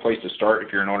is a good place to start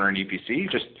if you're an owner in EPC.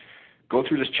 Just go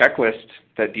through this checklist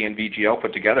that DNVGL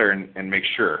put together and make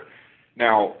sure.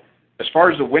 Now, as far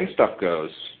as the wind stuff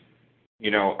goes,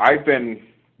 I've been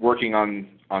working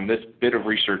on this bit of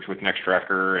research with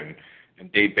Nextracker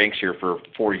and Dave Banks here for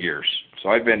 4 years. So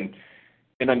I've been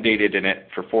inundated in it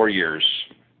for 4 years.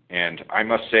 And I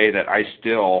must say that I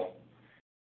still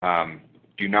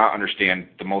do not understand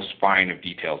the most fine of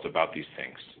details about these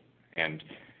things. And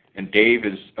Dave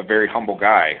is a very humble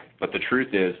guy, but the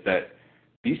truth is that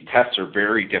these tests are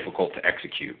very difficult to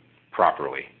execute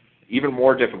properly. Even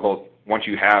more difficult once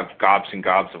you have gobs and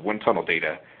gobs of wind tunnel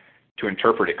data to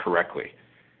interpret it correctly.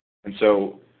 And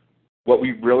so what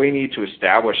we really need to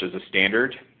establish as a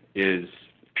standard is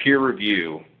peer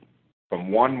review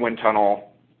from one wind tunnel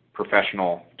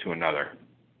professional to another.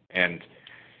 And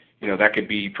that could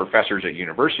be professors at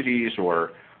universities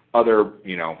or other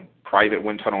private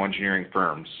wind tunnel engineering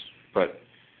firms, but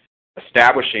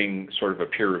establishing sort of a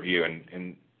peer review.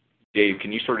 And Dave,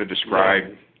 can you sort of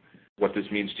describe what this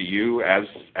means to you as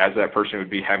that person would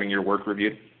be having your work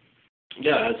reviewed?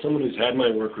 Yeah, as someone who's had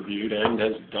my work reviewed and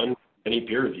has done many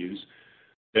peer reviews,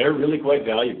 they're really quite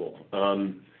valuable.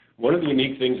 One of the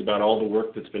unique things about all the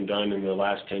work that's been done in the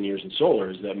last 10 years in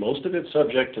solar is that most of it's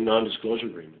subject to non-disclosure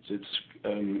agreements.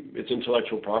 It's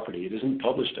intellectual property. It isn't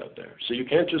published out there. So you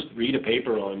can't just read a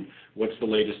paper on what's the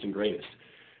latest and greatest.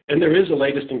 And there is a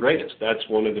latest and greatest. That's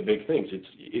one of the big things.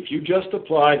 If you just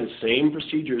apply the same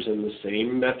procedures and the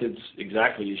same methods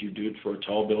exactly as you do for a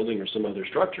tall building or some other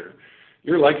structure,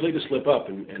 you're likely to slip up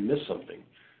and miss something.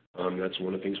 That's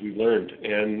one of the things we've learned.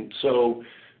 And so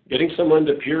getting someone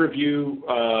to peer review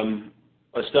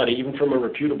a study, even from a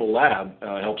reputable lab,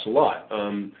 helps a lot.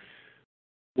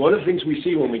 One of the things we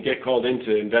see when we get called in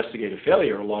to investigate a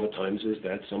failure a lot of times is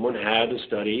that someone had a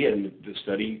study and the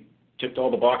study ticked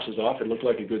all the boxes off. It looked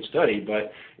like a good study,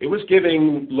 but it was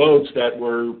giving loads that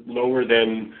were lower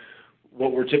than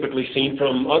what we're typically seen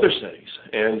from other studies.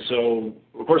 And so,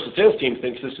 of course, the sales team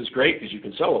thinks this is great because you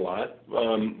can sell a lot,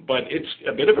 but it's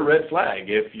a bit of a red flag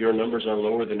if your numbers are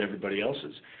lower than everybody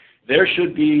else's. There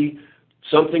should be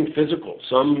something physical,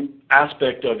 some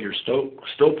aspect of your stow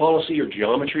policy or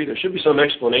geometry. There should be some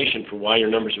explanation for why your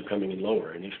numbers are coming in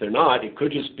lower. And if they're not, it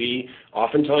could just be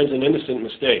oftentimes an innocent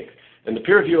mistake. And the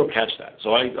peer review will catch that.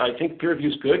 So I think peer review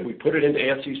is good. We put it into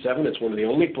ASC 7. It's one of the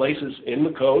only places in the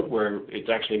code where it's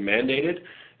actually mandated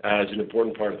as an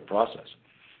important part of the process.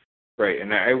 Right,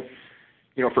 and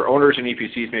for owners and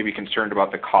EPCs maybe concerned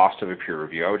about the cost of a peer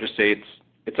review, I would just say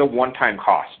it's a one-time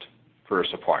cost for a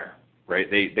supplier, right?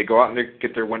 They go out and they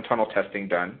get their wind tunnel testing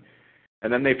done,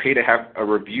 and then they pay to have a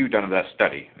review done of that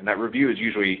study. And that review is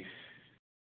usually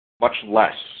much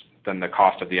less than the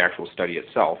cost of the actual study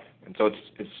itself. And so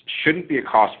it shouldn't be a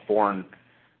cost borne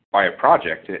by a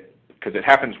project because it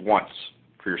happens once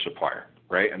for your supplier,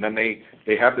 right? And then they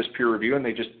have this peer review and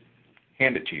they just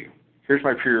hand it to you. Here's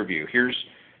my peer review. Here's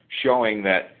showing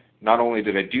that not only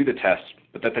did I do the test,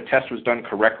 but that the test was done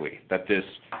correctly, that this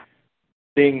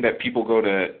thing that people go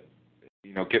to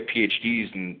get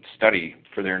PhDs and study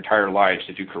for their entire lives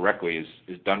to do correctly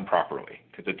is done properly,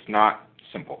 because it's not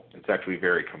simple. It's actually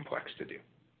very complex to do.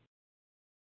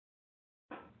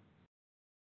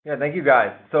 Yeah, thank you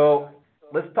guys. So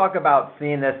let's talk about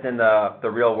seeing this in the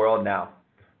real world now.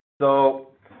 So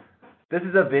this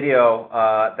is a video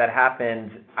that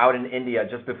happened out in India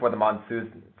just before the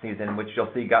monsoon season, which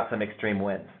you'll see got some extreme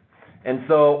winds. And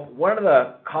so one of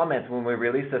the comments when we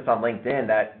released this on LinkedIn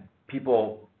that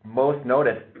people most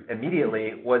noticed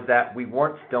immediately was that we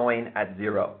weren't stowing at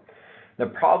zero. The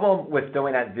problem with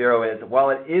stowing at zero is,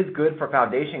 while it is good for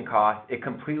foundation costs, it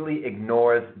completely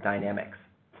ignores dynamics.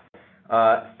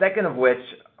 Second of which,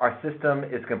 our system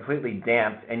is completely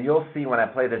damped, and you'll see when I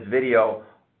play this video,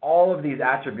 all of these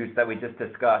attributes that we just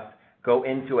discussed go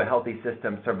into a healthy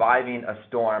system, surviving a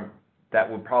storm that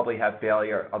would probably have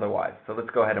failure otherwise. So let's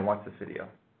go ahead and watch this video.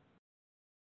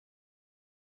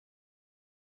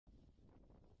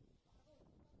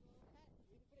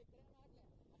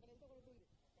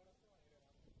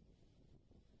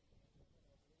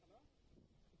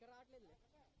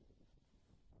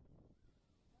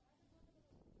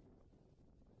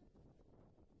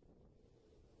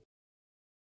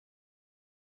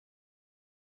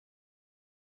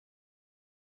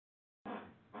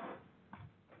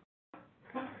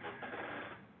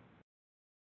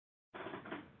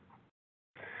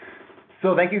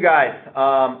 So thank you guys.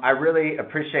 I really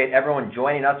appreciate everyone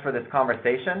joining us for this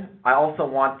conversation. I also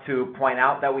want to point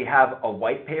out that we have a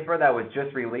white paper that was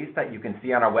just released that you can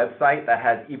see on our website that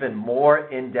has even more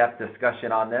in-depth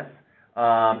discussion on this.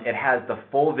 It has the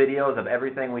full videos of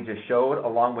everything we just showed,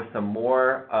 along with some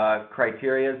more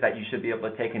criteria that you should be able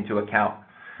to take into account.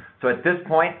 So at this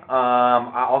point,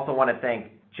 I also want to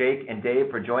thank Jake and Dave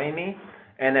for joining me,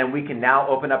 and then we can now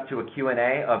open up to a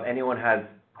Q&A of anyone has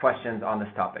questions on this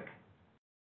topic.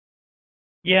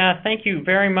 Yeah, thank you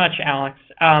very much, Alex.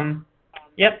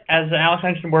 Yep, as Alex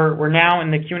mentioned, we're now in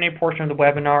the Q&A portion of the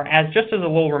webinar. Just as a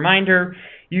little reminder,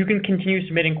 you can continue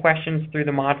submitting questions through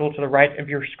the module to the right of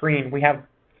your screen. We have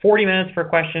 40 minutes for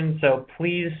questions, so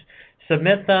please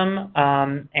submit them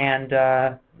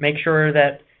and make sure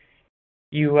that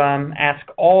you ask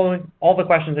all the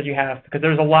questions that you have, because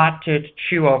there's a lot to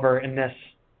chew over in this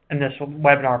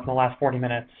webinar for the last 40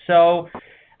 minutes. So.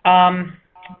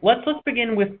 Let's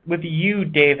begin with you,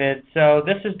 David. So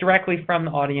this is directly from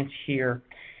the audience here.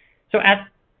 So at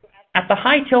the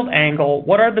high tilt angle,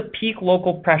 what are the peak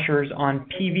local pressures on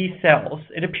PV cells?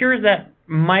 It appears that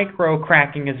micro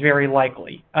cracking is very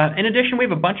likely. In addition, we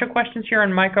have a bunch of questions here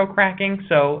on micro cracking.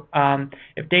 So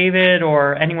if David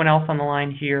or anyone else on the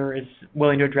line here is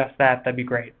willing to address that, that'd be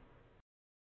great.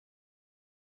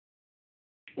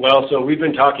 Well, so we've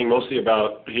been talking mostly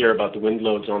about the wind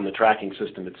loads on the tracking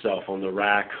system itself, on the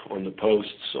rack, on the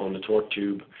posts, on the torque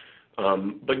tube.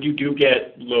 But you do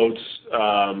get loads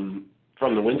from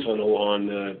the wind tunnel on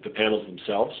the panels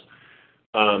themselves.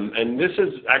 And this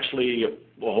is actually a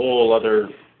whole other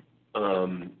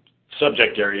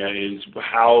subject area, is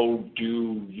how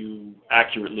do you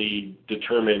accurately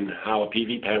determine how a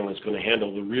PV panel is going to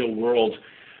handle the real world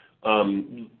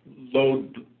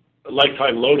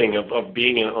lifetime loading of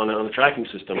being on a tracking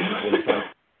system.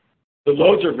 The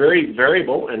loads are very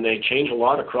variable, and they change a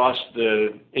lot across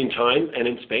in time and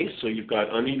in space. So you've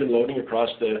got uneven loading across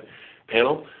the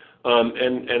panel,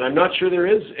 and I'm not sure there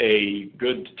is a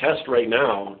good test right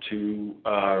now to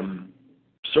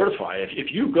certify.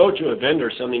 If you go to a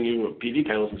vendor sending you PV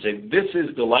panels and say, this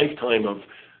is the lifetime of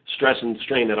stress and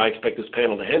strain that I expect this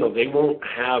panel to handle, they won't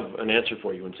have an answer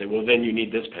for you and say, well, then you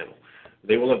need this panel.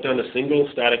 They will have done a single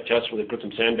static test where they put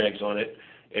some sandbags on it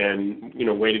and,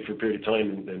 waited for a period of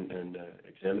time and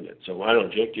examined it. So I don't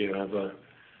know, Jake, do you have a...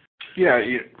 Yeah,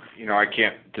 I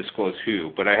can't disclose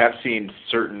who, but I have seen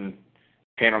certain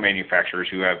panel manufacturers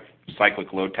who have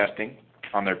cyclic load testing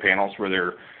on their panels where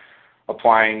they're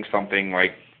applying something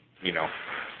like,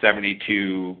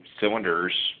 72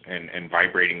 cylinders and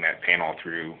vibrating that panel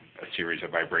through a series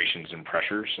of vibrations and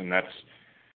pressures, and that's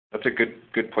a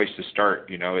good place to start.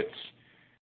 You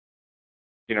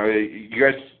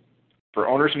guys, for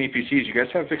owners and EPCs, you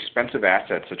guys have expensive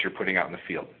assets that you're putting out in the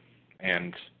field,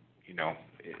 and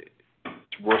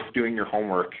it's worth doing your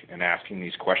homework and asking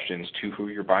these questions to who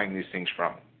you're buying these things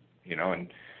from. And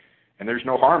there's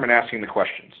no harm in asking the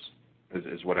questions,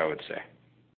 is what I would say.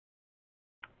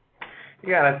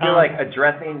 Yeah, and I feel like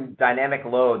addressing dynamic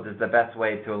loads is the best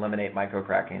way to eliminate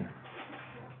microcracking.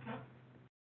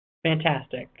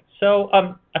 Fantastic. So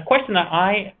a question that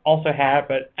I also have,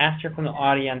 but asked here from the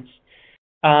audience,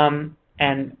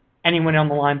 and anyone on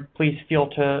the line, please feel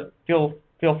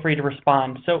free to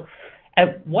respond. So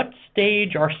at what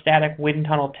stage are static wind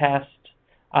tunnel tests,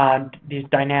 these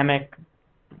dynamic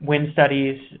wind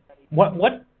studies, at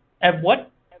what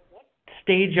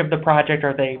stage of the project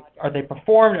are they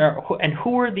performed, and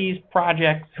who are these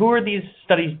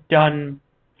studies done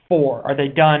for? Are they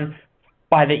done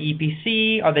by the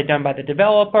EPC? Are they done by the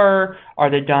developer? Are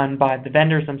they done by the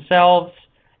vendors themselves?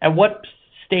 At what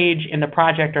stage in the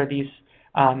project are these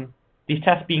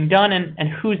tests being done, and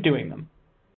who's doing them?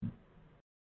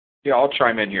 Yeah, I'll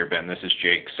chime in here, Ben. This is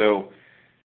Jake. So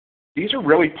these are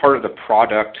really part of the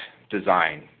product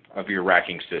design of your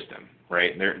racking system,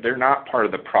 right? They're not part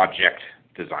of the project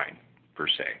design per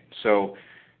se. So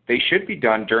they should be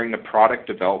done during the product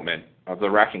development of the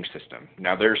racking system.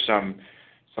 Now there's some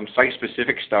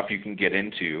site-specific stuff you can get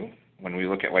into when we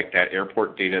look at like that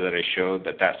airport data that I showed,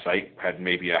 that site had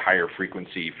maybe a higher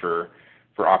frequency for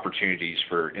opportunities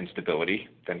for instability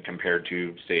than compared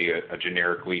to, say, a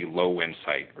generically low wind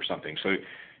site or something. So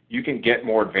you can get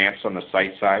more advanced on the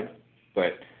site side,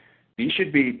 but these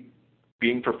should be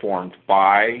being performed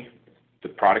by the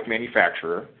product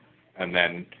manufacturer, and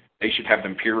then they should have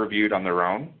them peer-reviewed on their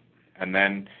own. And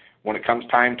then when it comes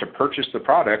time to purchase the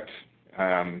product,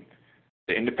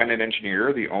 the independent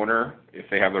engineer, the owner, if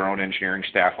they have their own engineering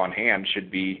staff on hand,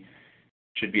 should be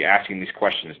asking these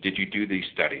questions. Did you do these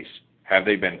studies? Have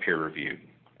they been peer-reviewed?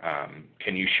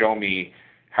 Can you show me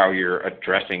how you're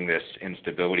addressing this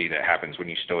instability that happens when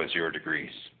you stow at 0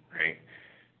 degrees, right?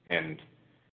 And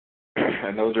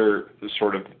those are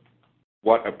sort of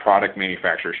what a product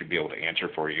manufacturer should be able to answer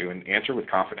for you, and answer with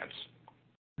confidence.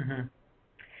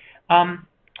 Mm-hmm.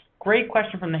 Great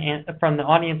question from the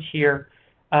audience here.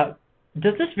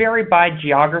 Does this vary by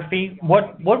geography?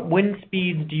 What wind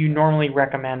speeds do you normally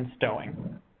recommend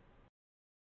stowing?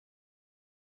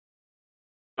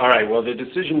 All right. Well, the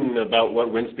decision about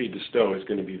what wind speed to stow is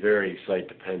going to be very site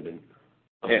dependent.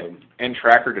 And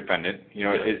tracker dependent.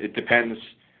 It depends.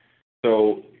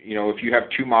 So, if you have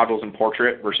 2 models in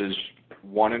portrait versus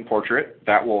 1 in portrait,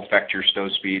 that will affect your stow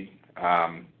speed.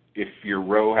 If your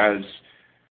row has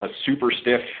a super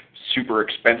stiff, super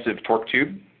expensive torque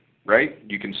tube, right,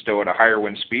 you can stow at a higher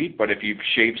wind speed. But if you've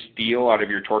shaved steel out of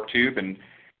your torque tube and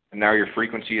now your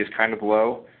frequency is kind of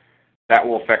low, that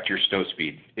will affect your stow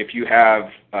speed. If you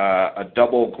have a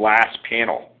double glass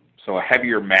panel, so a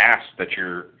heavier mass that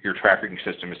your tracking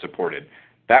system is supported,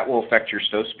 that will affect your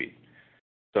stow speed.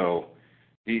 So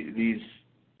you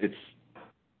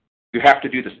have to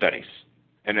do the studies,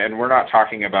 and we're not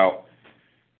talking about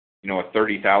a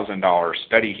 $30,000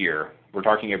 study here. We're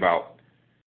talking about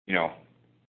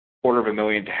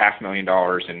 $250,000 to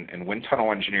 $500,000 in wind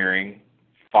tunnel engineering,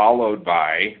 followed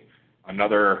by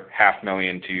another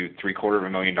 $500,000 to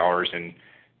 $750,000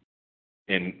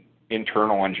 in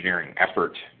internal engineering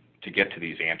effort to get to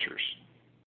these answers.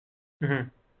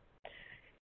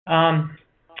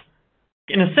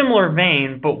 In a similar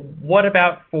vein, but what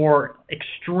about for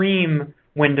extreme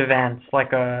wind events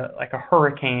like a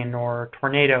hurricane or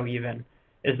tornado even?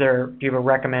 Do you have a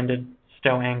recommended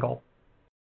stow angle?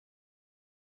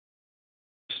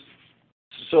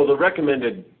 So the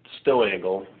recommended stow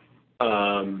angle,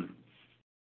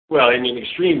 well, in an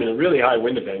extreme, in a really high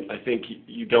wind event, I think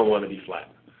you don't want to be flat.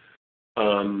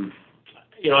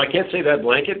 You know, I can't say that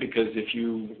blanket, because if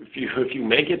you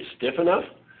make it stiff enough,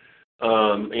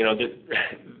 you know, that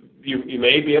you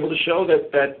may be able to show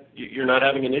that you're not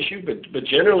having an issue, but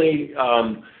generally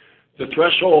the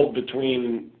threshold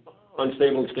between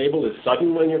unstable and stable is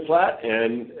sudden when you're flat,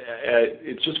 and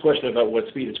it's just a question about what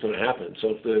speed it's going to happen.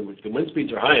 So if the wind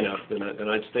speeds are high enough, then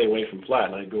I'd stay away from flat,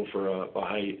 and I'd go for a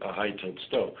high tilt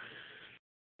stow.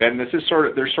 And this is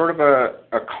there's sort of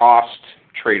a cost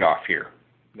trade-off here,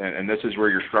 and this is where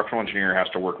your structural engineer has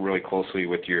to work really closely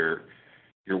with your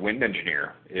wind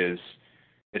engineer.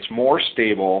 It's more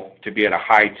stable to be at a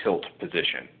high tilt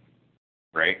position,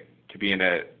 right? To be in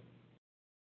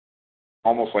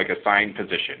almost like a sine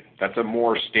position. That's a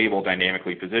more stable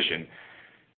dynamically position.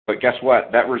 But guess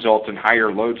what? That results in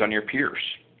higher loads on your piers.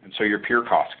 And so your pier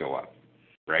costs go up,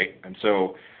 right? And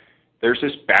so there's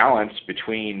this balance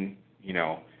between, you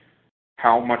know,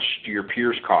 how much do your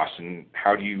piers cost and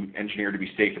how do you engineer to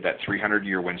be safe at that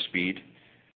 300-year wind speed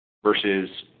versus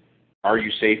are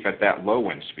you safe at that low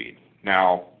wind speed?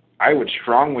 Now, I would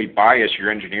strongly bias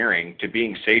your engineering to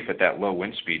being safe at that low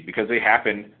wind speed because they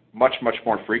happen much, much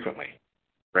more frequently,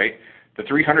 right? The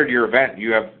 300-year event,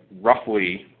 you have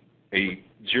roughly a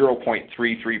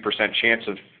 0.33% chance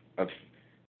of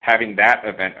having that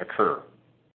event occur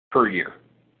per year,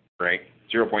 right?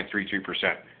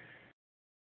 0.33%.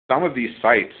 Some of these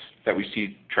sites that we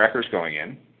see trackers going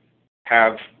in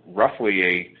have roughly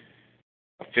a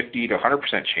 50 to 100%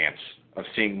 chance of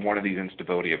seeing one of these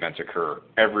instability events occur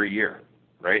every year,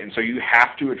 right? And so you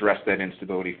have to address that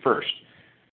instability first.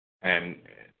 And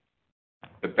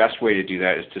the best way to do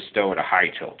that is to stow at a high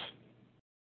tilt.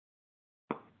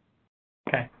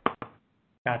 Okay,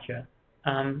 gotcha.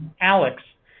 Alex,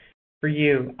 for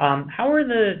you, how are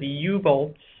the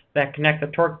U-bolts that connect the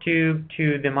torque tube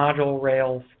to the module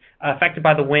rails affected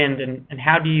by the wind, and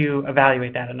how do you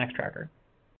evaluate that at Nextracker?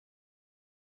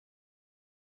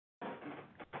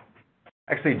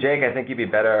 Actually, Jake, I think you'd be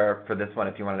better for this one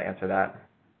if you wanted to answer that.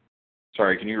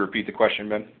 Sorry, can you repeat the question,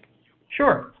 Ben?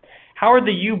 Sure. How are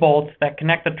the U-bolts that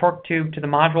connect the torque tube to the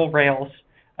module rails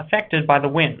affected by the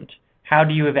wind? How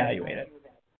do you evaluate it?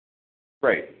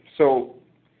 Right. So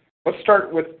let's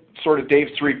start with sort of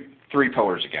Dave's three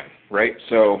pillars again, right?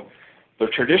 So the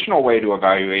traditional way to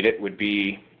evaluate it would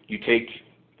be you take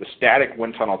the static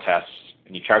wind tunnel tests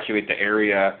and you calculate the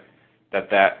area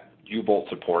that U-bolt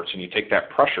supports, and you take that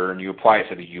pressure and you apply it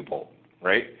to the U-bolt,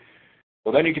 right?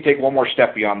 Well, then you can take one more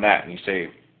step beyond that and you say,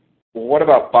 well, what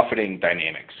about buffeting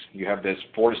dynamics? You have this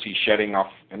vortice shedding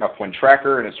off an upwind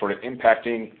tracker, and it's sort of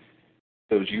impacting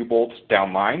those U-bolts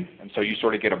downline, and so you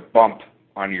sort of get a bump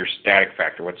on your static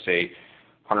factor, let's say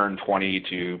 120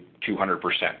 to 200%,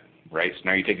 right? So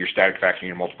now you take your static factor and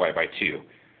you multiply it by 2.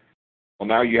 Well,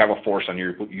 now you have a force on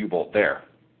your U-bolt there.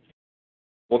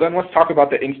 Well, then let's talk about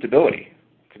the instability,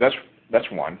 because that's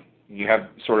one. You have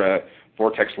sort of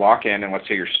vortex lock-in, and let's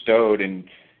say you're stowed, and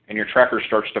your tracker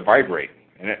starts to vibrate.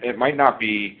 And it might not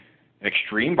be an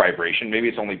extreme vibration. Maybe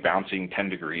it's only bouncing 10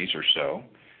 degrees or so.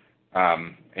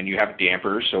 And you have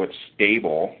dampers, so it's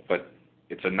stable, but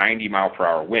it's a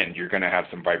 90-mile-per-hour wind. You're going to have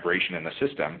some vibration in the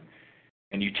system.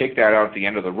 And you take that out at the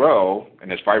end of the row,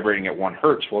 and it's vibrating at 1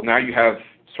 hertz. Well, now you have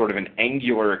sort of an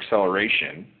angular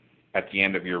acceleration at the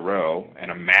end of your row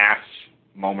and a mass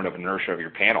moment of inertia of your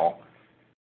panel,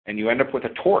 and you end up with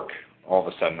a torque all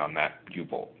of a sudden on that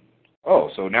U-bolt. Oh,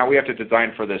 so now we have to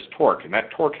design for this torque, and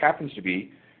that torque happens to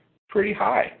be pretty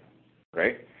high,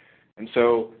 right? And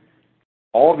so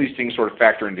all of these things sort of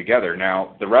factor in together.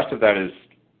 Now, the rest of that is,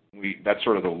 that's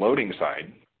sort of the loading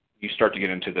side. You start to get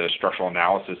into the structural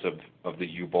analysis of the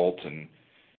U-bolt and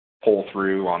pull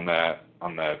through on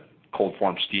the cold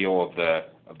form steel of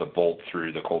the bolt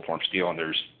through the cold form steel, and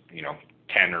there's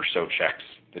 10 or so checks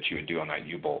that you would do on that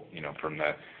U-bolt, from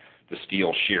the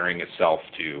steel shearing itself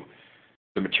to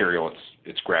the material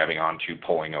it's grabbing onto,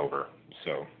 pulling over.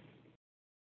 So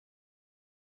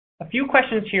a few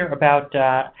questions here about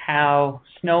how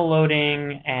snow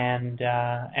loading and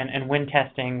wind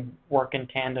testing work in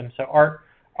tandem. So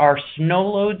are snow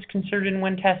loads considered in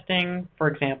wind testing, for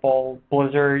example,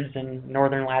 blizzards in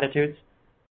northern latitudes?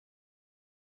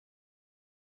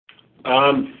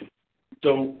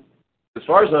 So As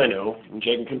far as I know, and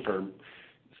Jake can confirm,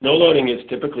 snow loading is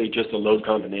typically just a load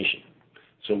combination.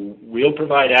 So we'll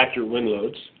provide accurate wind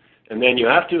loads, and then you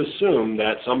have to assume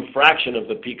that some fraction of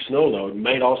the peak snow load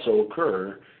might also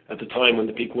occur at the time when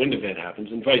the peak wind event happens,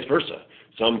 and vice versa.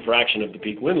 Some fraction of the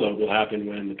peak wind load will happen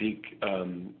when the peak,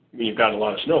 when you've got a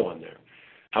lot of snow on there.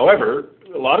 However,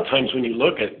 a lot of times when you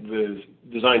look at the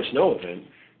design snow event,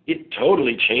 it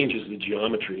totally changes the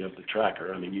geometry of the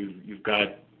tracker. I mean, you've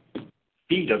got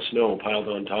feet of snow piled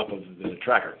on top of the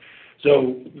tracker.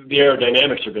 So the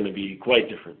aerodynamics are going to be quite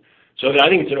different. So I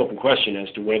think it's an open question as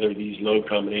to whether these load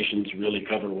combinations really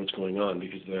cover what's going on,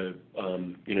 because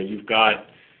you've got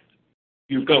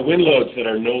wind loads that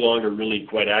are no longer really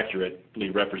quite accurately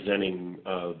representing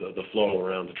the flow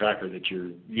around the tracker that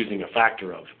you're using a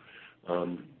factor of.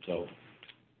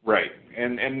 Right,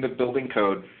 and the building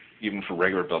code, even for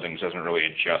regular buildings, doesn't really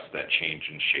adjust that change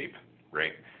in shape,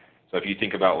 right? So if you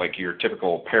think about like your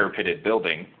typical parapeted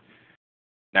building,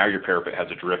 now your parapet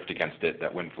has a drift against it.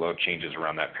 That wind flow changes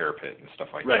around that parapet and stuff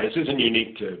like that. Right. This isn't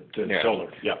unique to solar.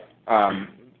 Yeah.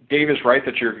 Dave is right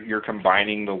that you're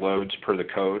combining the loads per the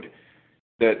code.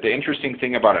 The interesting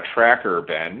thing about a tracker,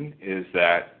 Ben, is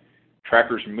that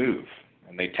trackers move,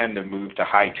 and they tend to move to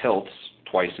high tilts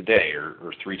twice a day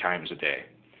or 3 times a day.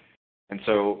 And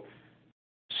so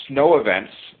snow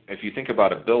events, if you think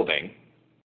about a building,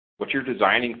 what you're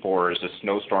designing for is a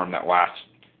snowstorm that lasts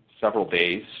several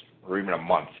days or even a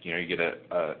month. You get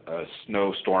a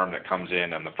snowstorm that comes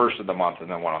in on the 1st of the month, and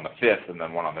then one on the 5th, and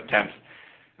then one on the 10th.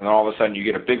 And then all of a sudden you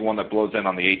get a big one that blows in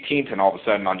on the 18th, and all of a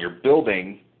sudden on your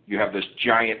building you have this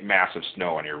giant mass of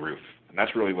snow on your roof. And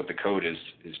that's really what the code is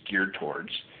geared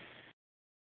towards.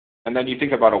 And then you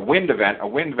think about a wind event. A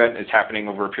wind event is happening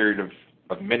over a period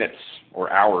of minutes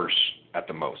or hours at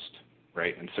the most,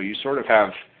 right? And so you sort of have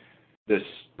this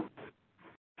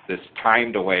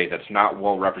time delay that's not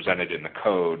well represented in the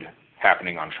code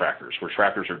happening on trackers, where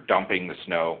trackers are dumping the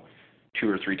snow 2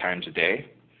 or 3 times a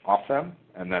day off them,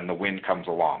 and then the wind comes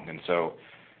along. And so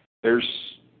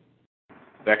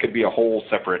that could be a whole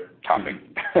separate topic.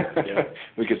 Yeah.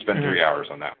 We could spend 3 hours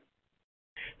on that.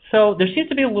 So there seems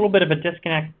to be a little bit of a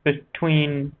disconnect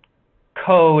between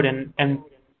code and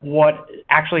what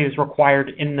actually is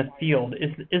required in the field.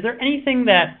 Is there anything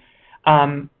that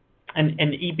an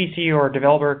EPC or a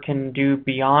developer can do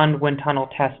beyond wind tunnel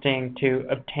testing to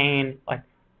obtain like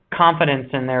confidence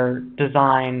in their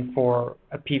design for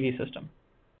a PV system?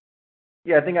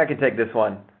 Yeah, I think I can take this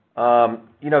one.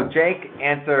 Jake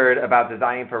answered about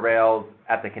designing for rails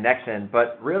at the connection,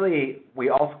 but really we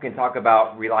also can talk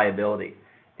about reliability.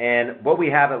 And what we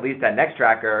have, at least at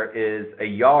Nextracker, is a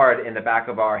yard in the back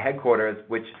of our headquarters,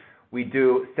 which we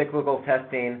do cyclical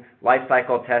testing, life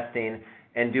cycle testing,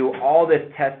 and do all this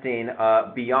testing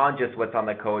beyond just what's on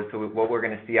the code, so what we're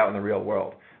going to see out in the real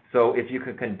world. So if you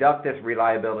can conduct this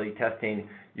reliability testing,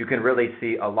 you can really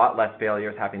see a lot less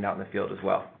failures happening out in the field as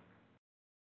well.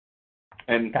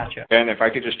 And gotcha. Ben, if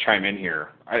I could just chime in here.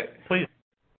 Please.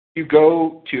 You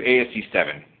go to ASC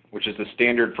 7, which is the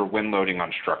standard for wind loading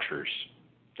on structures.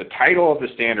 The title of the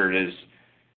standard is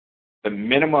the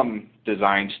minimum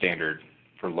design standard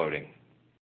for loading.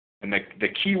 And the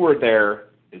key word there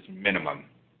is minimum,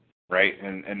 right?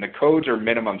 And the codes are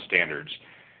minimum standards.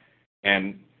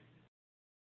 And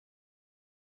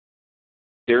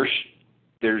there's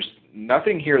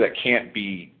nothing here that can't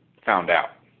be found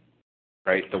out,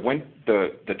 right?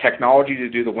 The technology to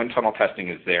do the wind tunnel testing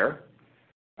is there.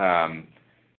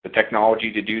 The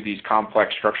technology to do these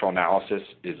complex structural analysis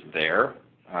is there.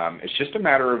 It's just a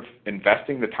matter of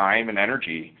investing the time and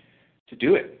energy to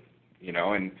do it,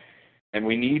 and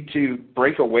we need to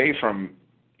break away from,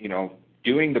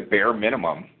 doing the bare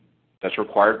minimum that's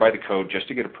required by the code just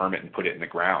to get a permit and put it in the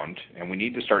ground. And we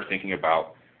need to start thinking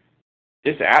about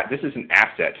this is an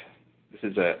asset. This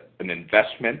is an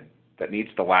investment that needs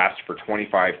to last for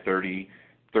 25, 30,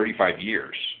 35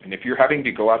 years. And if you're having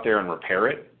to go out there and repair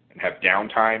it and have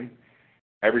downtime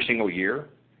every single year,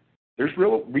 there's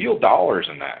real dollars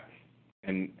in that.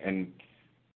 And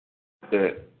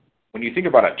when you think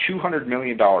about a $200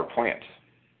 million plant,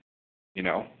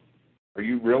 are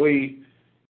you really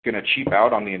going to cheap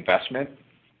out on the investment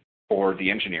or the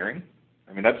engineering?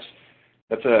 I mean,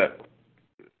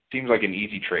 seems like an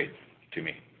easy trade to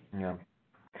me. Yeah.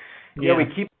 Yeah, we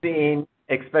keep seeing,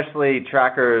 especially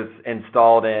trackers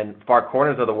installed in far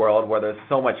corners of the world where there's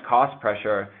so much cost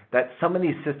pressure, that some of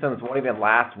these systems won't even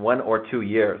last 1 or 2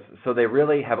 years. So they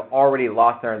really have already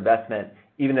lost their investment,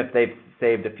 even if they've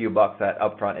saved a few bucks at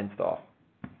upfront install.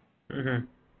 Mm-hmm.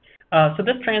 So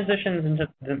this transitions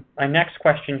into my next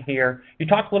question here. You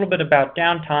talked a little bit about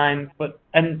downtime,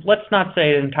 and let's not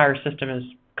say the entire system is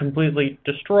completely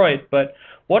destroyed, but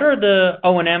what are the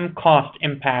O&M cost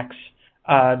impacts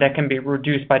that can be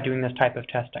reduced by doing this type of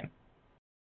testing?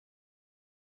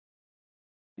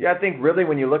 Yeah, I think really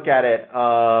when you look at it,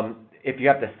 if you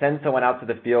have to send someone out to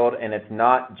the field and it's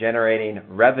not generating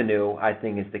revenue, I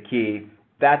think is the key.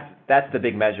 That's the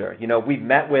big measure. You know, we've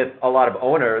met with a lot of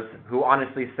owners who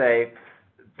honestly say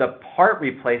the part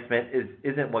replacement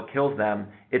isn't what kills them.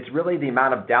 It's really the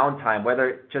amount of downtime, whether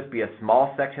it just be a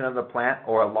small section of the plant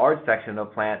or a large section of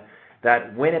the plant,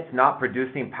 that when it's not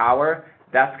producing power,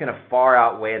 that's going to far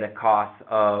outweigh the costs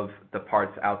of the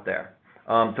parts out there.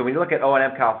 So when you look at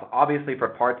O&M costs, obviously for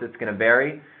parts it's going to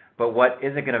vary, but what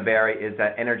isn't going to vary is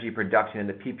that energy production and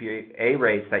the PPA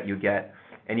rates that you get,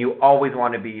 and you always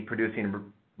want to be producing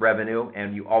revenue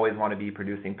and you always want to be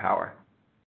producing power.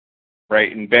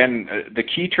 Right, and Ben, the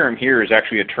key term here is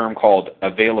actually a term called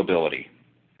availability,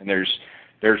 and there's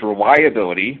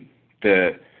reliability,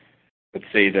 let's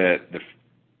say the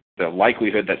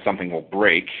likelihood that something will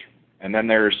break, and then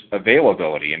there's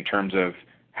availability in terms of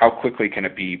how quickly can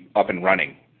it be up and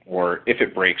running, or if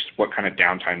it breaks, what kind of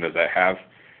downtime does that have?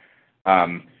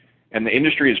 And the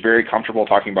industry is very comfortable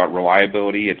talking about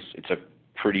reliability. It's a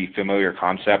pretty familiar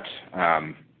concept.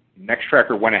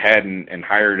 Nextracker went ahead and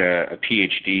hired a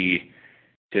PhD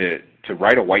to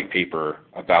write a white paper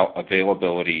about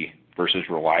availability versus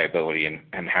reliability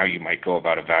and how you might go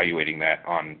about evaluating that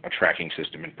on a tracking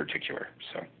system in particular.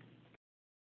 So,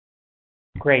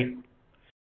 great.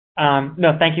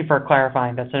 No, thank you for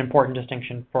clarifying. That's an important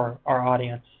distinction for our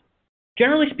audience.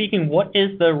 Generally speaking, what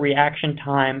is the reaction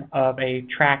time of a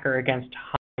tracker against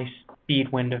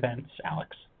high-speed wind events,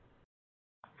 Alex?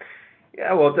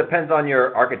 Yeah, well, it depends on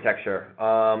your architecture.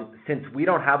 Since we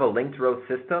don't have a linked row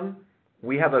system,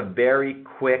 we have a very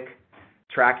quick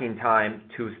tracking time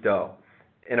to stow.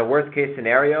 In a worst-case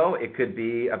scenario, it could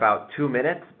be about 2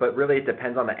 minutes, but really it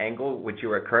depends on the angle which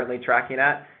you are currently tracking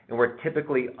at. And we're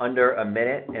typically under a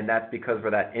minute, and that's because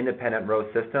we're that independent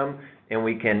row system, and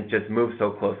we can just move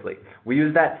so closely. We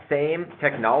use that same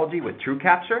technology with True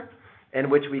Capture, in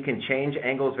which we can change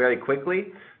angles very quickly.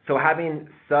 So having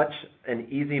such an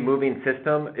easy moving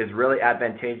system is really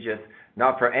advantageous,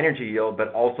 not for energy yield,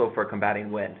 but also for combating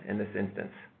wind in this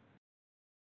instance.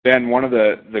 Ben, one of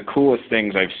the coolest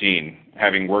things I've seen,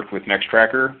 having worked with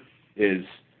Nextracker, is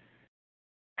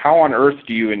how on earth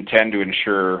do you intend to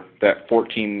ensure that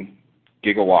 14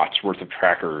 gigawatts worth of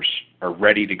trackers are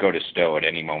ready to go to stow at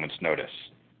any moment's notice?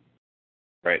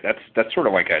 Right? That's sort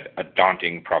of like a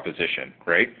daunting proposition,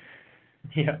 right?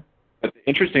 Yeah. But the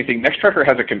interesting thing, Nextracker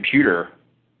has a computer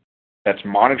that's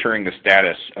monitoring the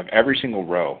status of every single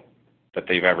row that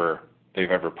they've ever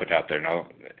put out there. Now,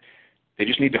 they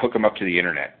just need to hook them up to the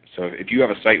internet. So if you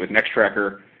have a site with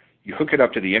Nextracker, you hook it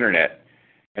up to the internet,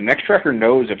 and Nextracker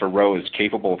knows if a row is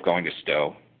capable of going to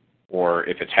stow or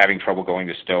if it's having trouble going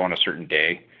to stow on a certain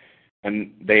day.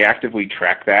 And they actively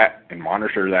track that and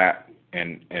monitor that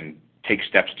and take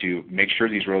steps to make sure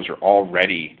these rows are all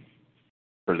ready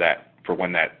for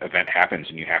when that event happens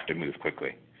and you have to move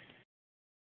quickly.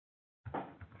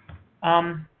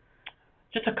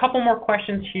 Just a couple more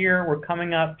questions here. We're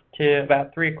coming up to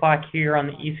about 3 o'clock here on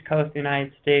the East Coast of the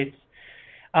United States.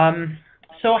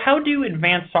 So how do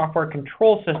advanced software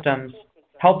control systems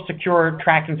help secure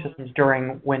tracking systems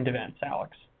during wind events,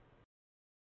 Alex?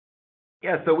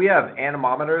 Yeah, so we have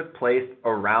anemometers placed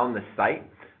around the site,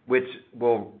 which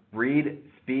will read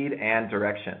speed and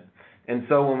direction. And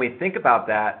so when we think about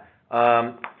that,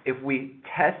 if we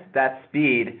test that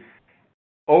speed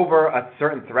over a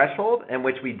certain threshold in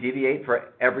which we deviate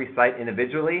for every site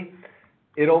individually,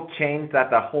 it'll change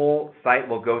that the whole site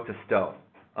will go to stow.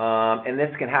 And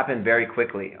this can happen very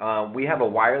quickly. We have a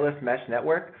wireless mesh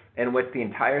network in which the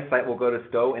entire site will go to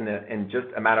stow in just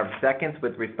a matter of seconds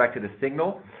with respect to the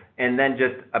signal, and then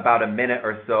just about a minute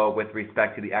or so with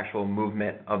respect to the actual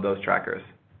movement of those trackers.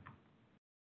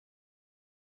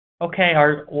 Okay,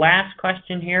 our last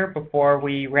question here before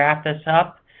we wrap this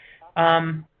up.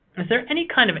 Is there any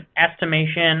kind of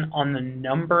estimation on the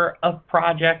number of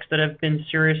projects that have been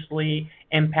seriously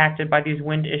impacted by these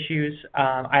wind issues,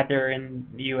 either in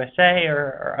the USA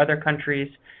or other countries?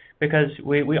 Because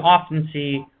we often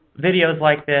see videos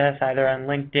like this either on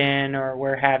LinkedIn or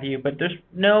where have you, but there's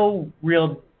no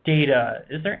real data.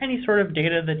 Is there any sort of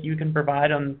data that you can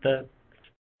provide on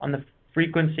the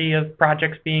frequency of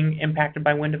projects being impacted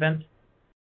by wind events?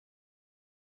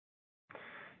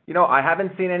 You know, I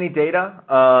haven't seen any data,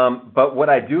 but what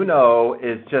I do know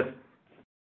is just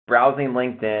browsing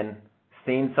LinkedIn,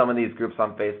 seeing some of these groups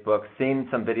on Facebook, seeing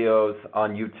some videos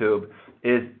on YouTube,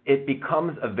 is it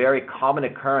becomes a very common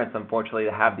occurrence, unfortunately,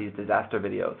 to have these disaster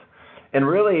videos. And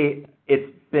really,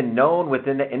 it's been known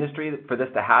within the industry for this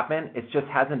to happen. It just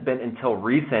hasn't been until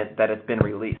recent that it's been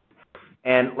released.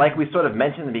 And like we sort of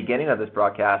mentioned in the beginning of this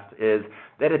broadcast, is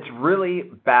that it's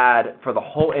really bad for the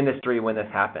whole industry when this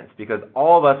happens, because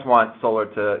all of us want solar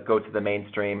to go to the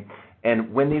mainstream,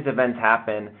 and when these events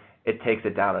happen, it takes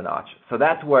it down a notch. So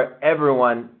that's where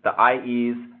everyone, the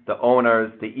IEs, the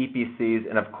owners, the EPCs,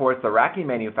 and of course the racking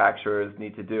manufacturers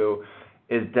need to do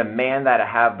is demand that it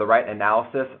have the right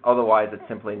analysis, otherwise it's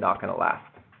simply not going to last.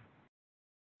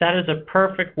 That is a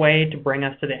perfect way to bring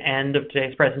us to the end of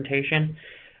today's presentation.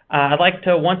 I'd like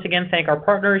to once again thank our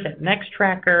partners at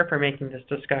NextTracker for making this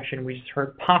discussion we just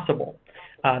heard possible.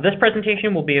 This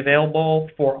presentation will be available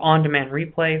for on-demand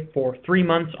replay for 3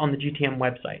 months on the GTM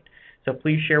website. So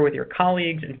please share with your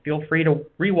colleagues and feel free to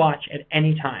rewatch at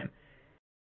any time.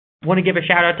 I want to give a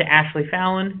shout out to Ashley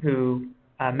Fallon, who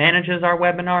manages our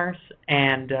webinars,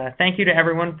 and thank you to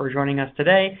everyone for joining us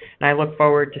today, and I look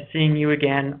forward to seeing you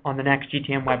again on the next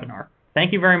GTM webinar.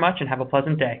 Thank you very much and have a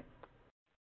pleasant day.